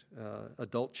point,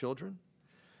 adult children.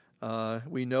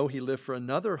 We know he lived for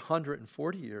another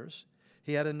 140 years.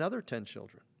 He had another 10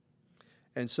 children.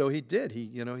 And so he did.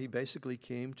 He basically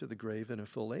came to the grave in a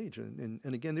full age. And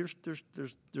again,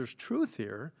 there's truth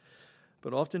here,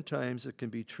 but oftentimes it can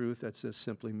be truth that's just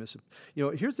simply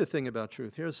here's the thing about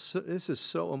truth. This is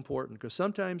so important because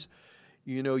sometimes,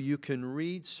 you can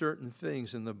read certain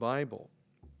things in the Bible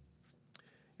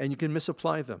and you can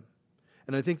misapply them.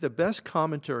 And I think the best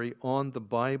commentary on the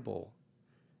Bible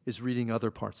is reading other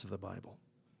parts of the Bible,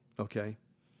 okay?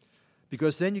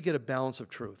 Because then you get a balance of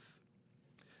truth.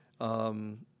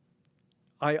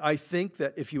 I think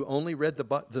that if you only read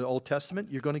the Old Testament,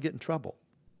 you're going to get in trouble,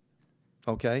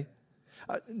 okay?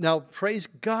 Now, praise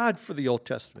God for the Old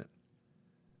Testament.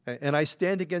 And I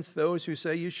stand against those who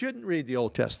say you shouldn't read the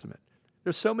Old Testament.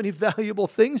 There's so many valuable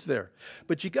things there.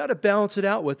 But you got to balance it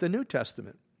out with the New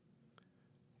Testament.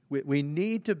 We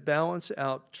need to balance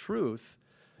out truth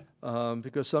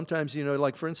because sometimes,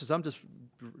 like for instance, I'm just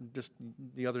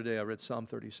the other day I read Psalm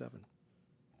 37.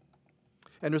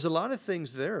 And there's a lot of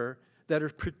things there that are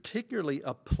particularly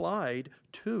applied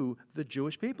to the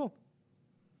Jewish people.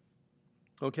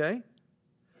 Okay?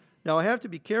 Now, I have to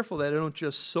be careful that I don't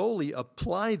just solely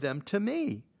apply them to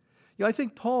me. I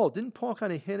think didn't Paul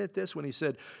kind of hint at this when he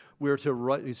said we're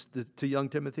to young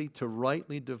Timothy to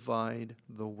rightly divide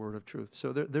the word of truth.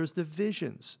 So there's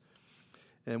divisions.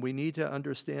 And we need to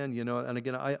understand, and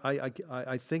again,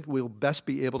 I think we'll best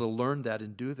be able to learn that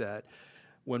and do that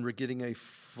when we're getting a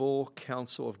full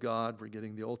counsel of God. We're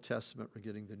getting the Old Testament, we're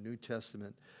getting the New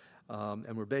Testament,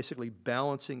 and we're basically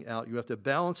balancing out. You have to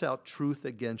balance out truth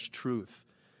against truth.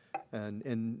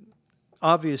 And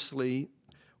obviously,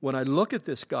 when I look at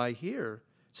this guy here,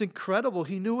 it's incredible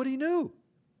he knew what he knew.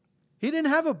 He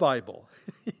didn't have a Bible.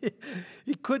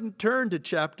 He couldn't turn to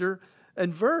chapter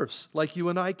and verse like you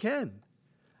and I can.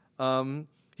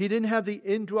 He didn't have the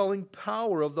indwelling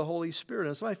power of the Holy Spirit in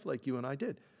his life like you and I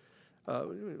did.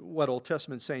 What Old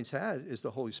Testament saints had is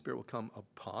the Holy Spirit will come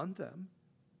upon them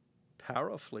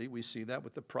powerfully. We see that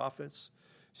with the prophets.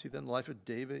 You see that in the life of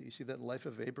David. You see that in the life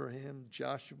of Abraham,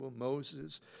 Joshua,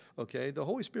 Moses. Okay, the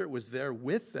Holy Spirit was there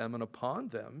with them and upon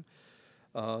them,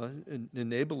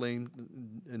 enabling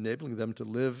them to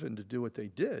live and to do what they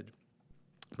did.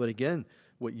 But again,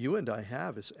 what you and I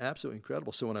have is absolutely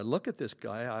incredible. So when I look at this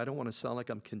guy, I don't want to sound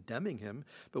like I'm condemning him,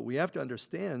 but we have to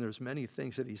understand there's many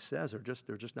things that he says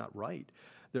they're just not right.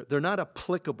 They're not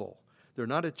applicable. They're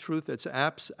not a truth that's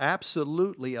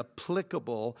absolutely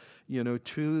applicable,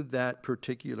 to that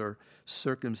particular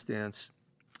circumstance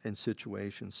and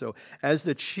situation. So as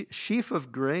the sheaf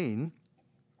of grain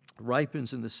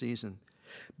ripens in the season,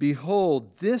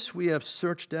 behold, this we have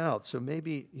searched out. So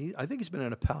maybe, I think he's been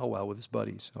in a powwow with his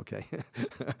buddies, okay?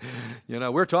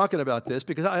 We're talking about this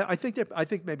because I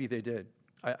think maybe they did.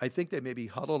 I think they maybe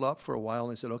huddled up for a while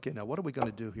and said, okay, now what are we going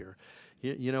to do here?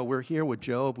 We're here with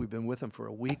Job. We've been with him for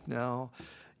a week now.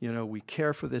 We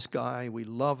care for this guy. We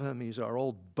love him. He's our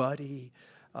old buddy.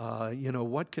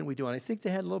 What can we do? And I think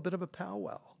they had a little bit of a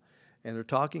powwow. And they're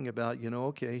talking about,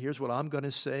 okay, here's what I'm going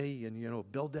to say,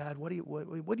 and Bildad, what are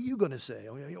you going to say?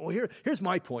 Well, here's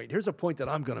my point. Here's a point that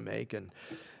I'm going to make,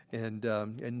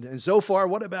 and Zophar,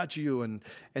 what about you? And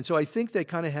so I think they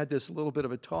kind of had this little bit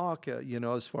of a talk,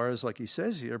 as far as like he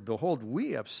says here, behold,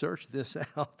 we have searched this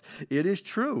out. It is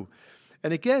true,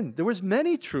 and again, there was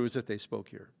many truths that they spoke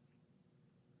here,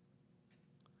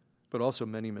 but also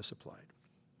many misapplied.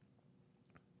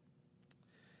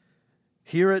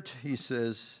 Hear it, he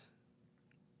says,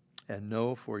 and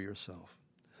know for yourself.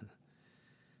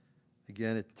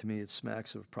 Again, to me, it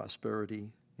smacks of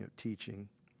prosperity, teaching.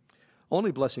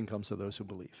 Only blessing comes to those who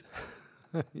believe.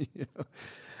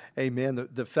 Amen.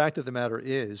 The fact of the matter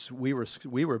is, we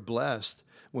were blessed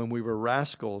when we were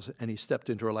rascals, and he stepped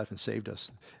into our life and saved us.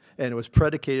 And it was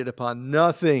predicated upon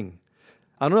nothing.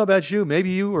 I don't know about you.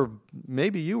 Maybe you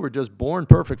were just born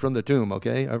perfect from the tomb.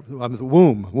 Okay,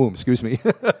 womb. Excuse me.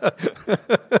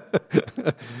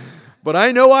 But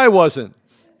I know I wasn't.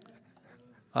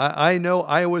 I know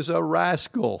I was a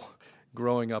rascal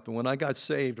growing up. And when I got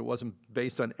saved, it wasn't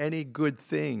based on any good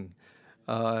thing.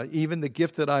 Even the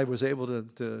gift that I was able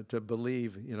to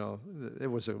believe, it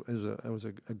was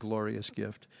a glorious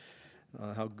gift.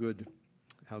 How good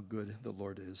the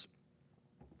Lord is.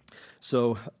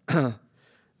 So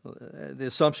the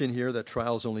assumption here that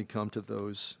trials only come to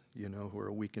those, who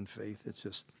are weak in faith, it's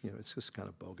just kind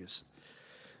of bogus.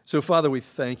 So, Father, we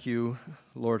thank you.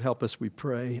 Lord, help us, we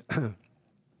pray.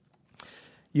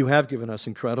 You have given us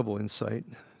incredible insight,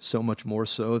 so much more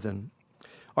so than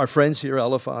our friends here,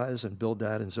 Eliphaz and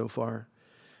Bildad and Zophar.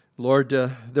 Lord,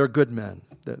 they're good men.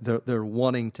 They're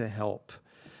wanting to help.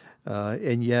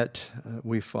 And yet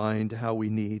we find how we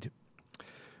need,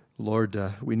 Lord,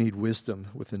 we need wisdom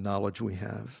with the knowledge we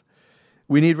have.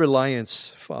 We need reliance,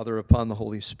 Father, upon the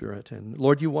Holy Spirit. And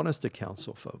Lord, you want us to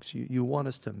counsel folks. You want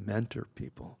us to mentor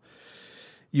people.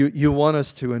 You want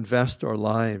us to invest our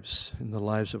lives in the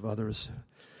lives of others.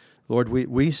 Lord,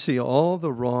 we see all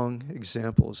the wrong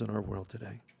examples in our world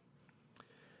today.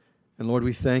 And Lord,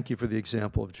 we thank you for the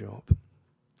example of Job.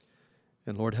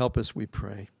 And Lord, help us, we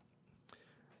pray.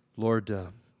 Lord,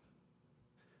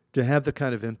 to have the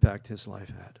kind of impact his life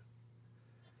had.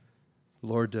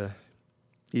 Lord,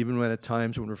 even when at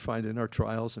times when we're finding our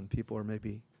trials and people are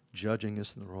maybe judging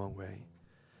us in the wrong way.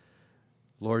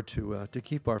 Lord, to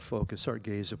keep our focus, our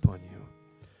gaze upon you.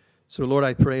 So, Lord,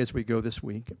 I pray as we go this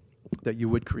week that you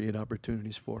would create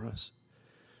opportunities for us.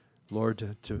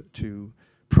 Lord, to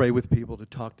pray with people, to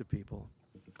talk to people,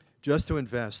 just to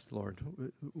invest, Lord,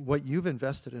 what you've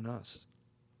invested in us.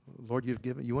 Lord,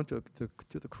 you went to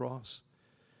the cross.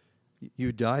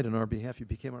 You died on our behalf. You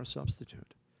became our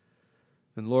substitute.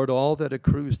 And Lord, all that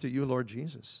accrues to you, Lord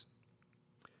Jesus,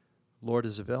 Lord,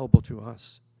 is available to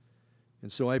us.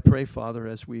 And so I pray, Father,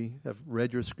 as we have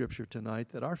read your scripture tonight,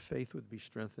 that our faith would be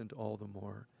strengthened all the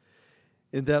more.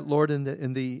 In that, Lord,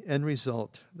 in the end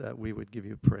result, that we would give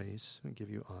you praise and give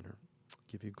you honor,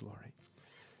 give you glory.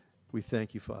 We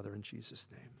thank you, Father, in Jesus'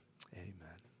 name.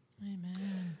 Amen.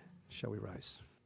 Amen. Shall we rise?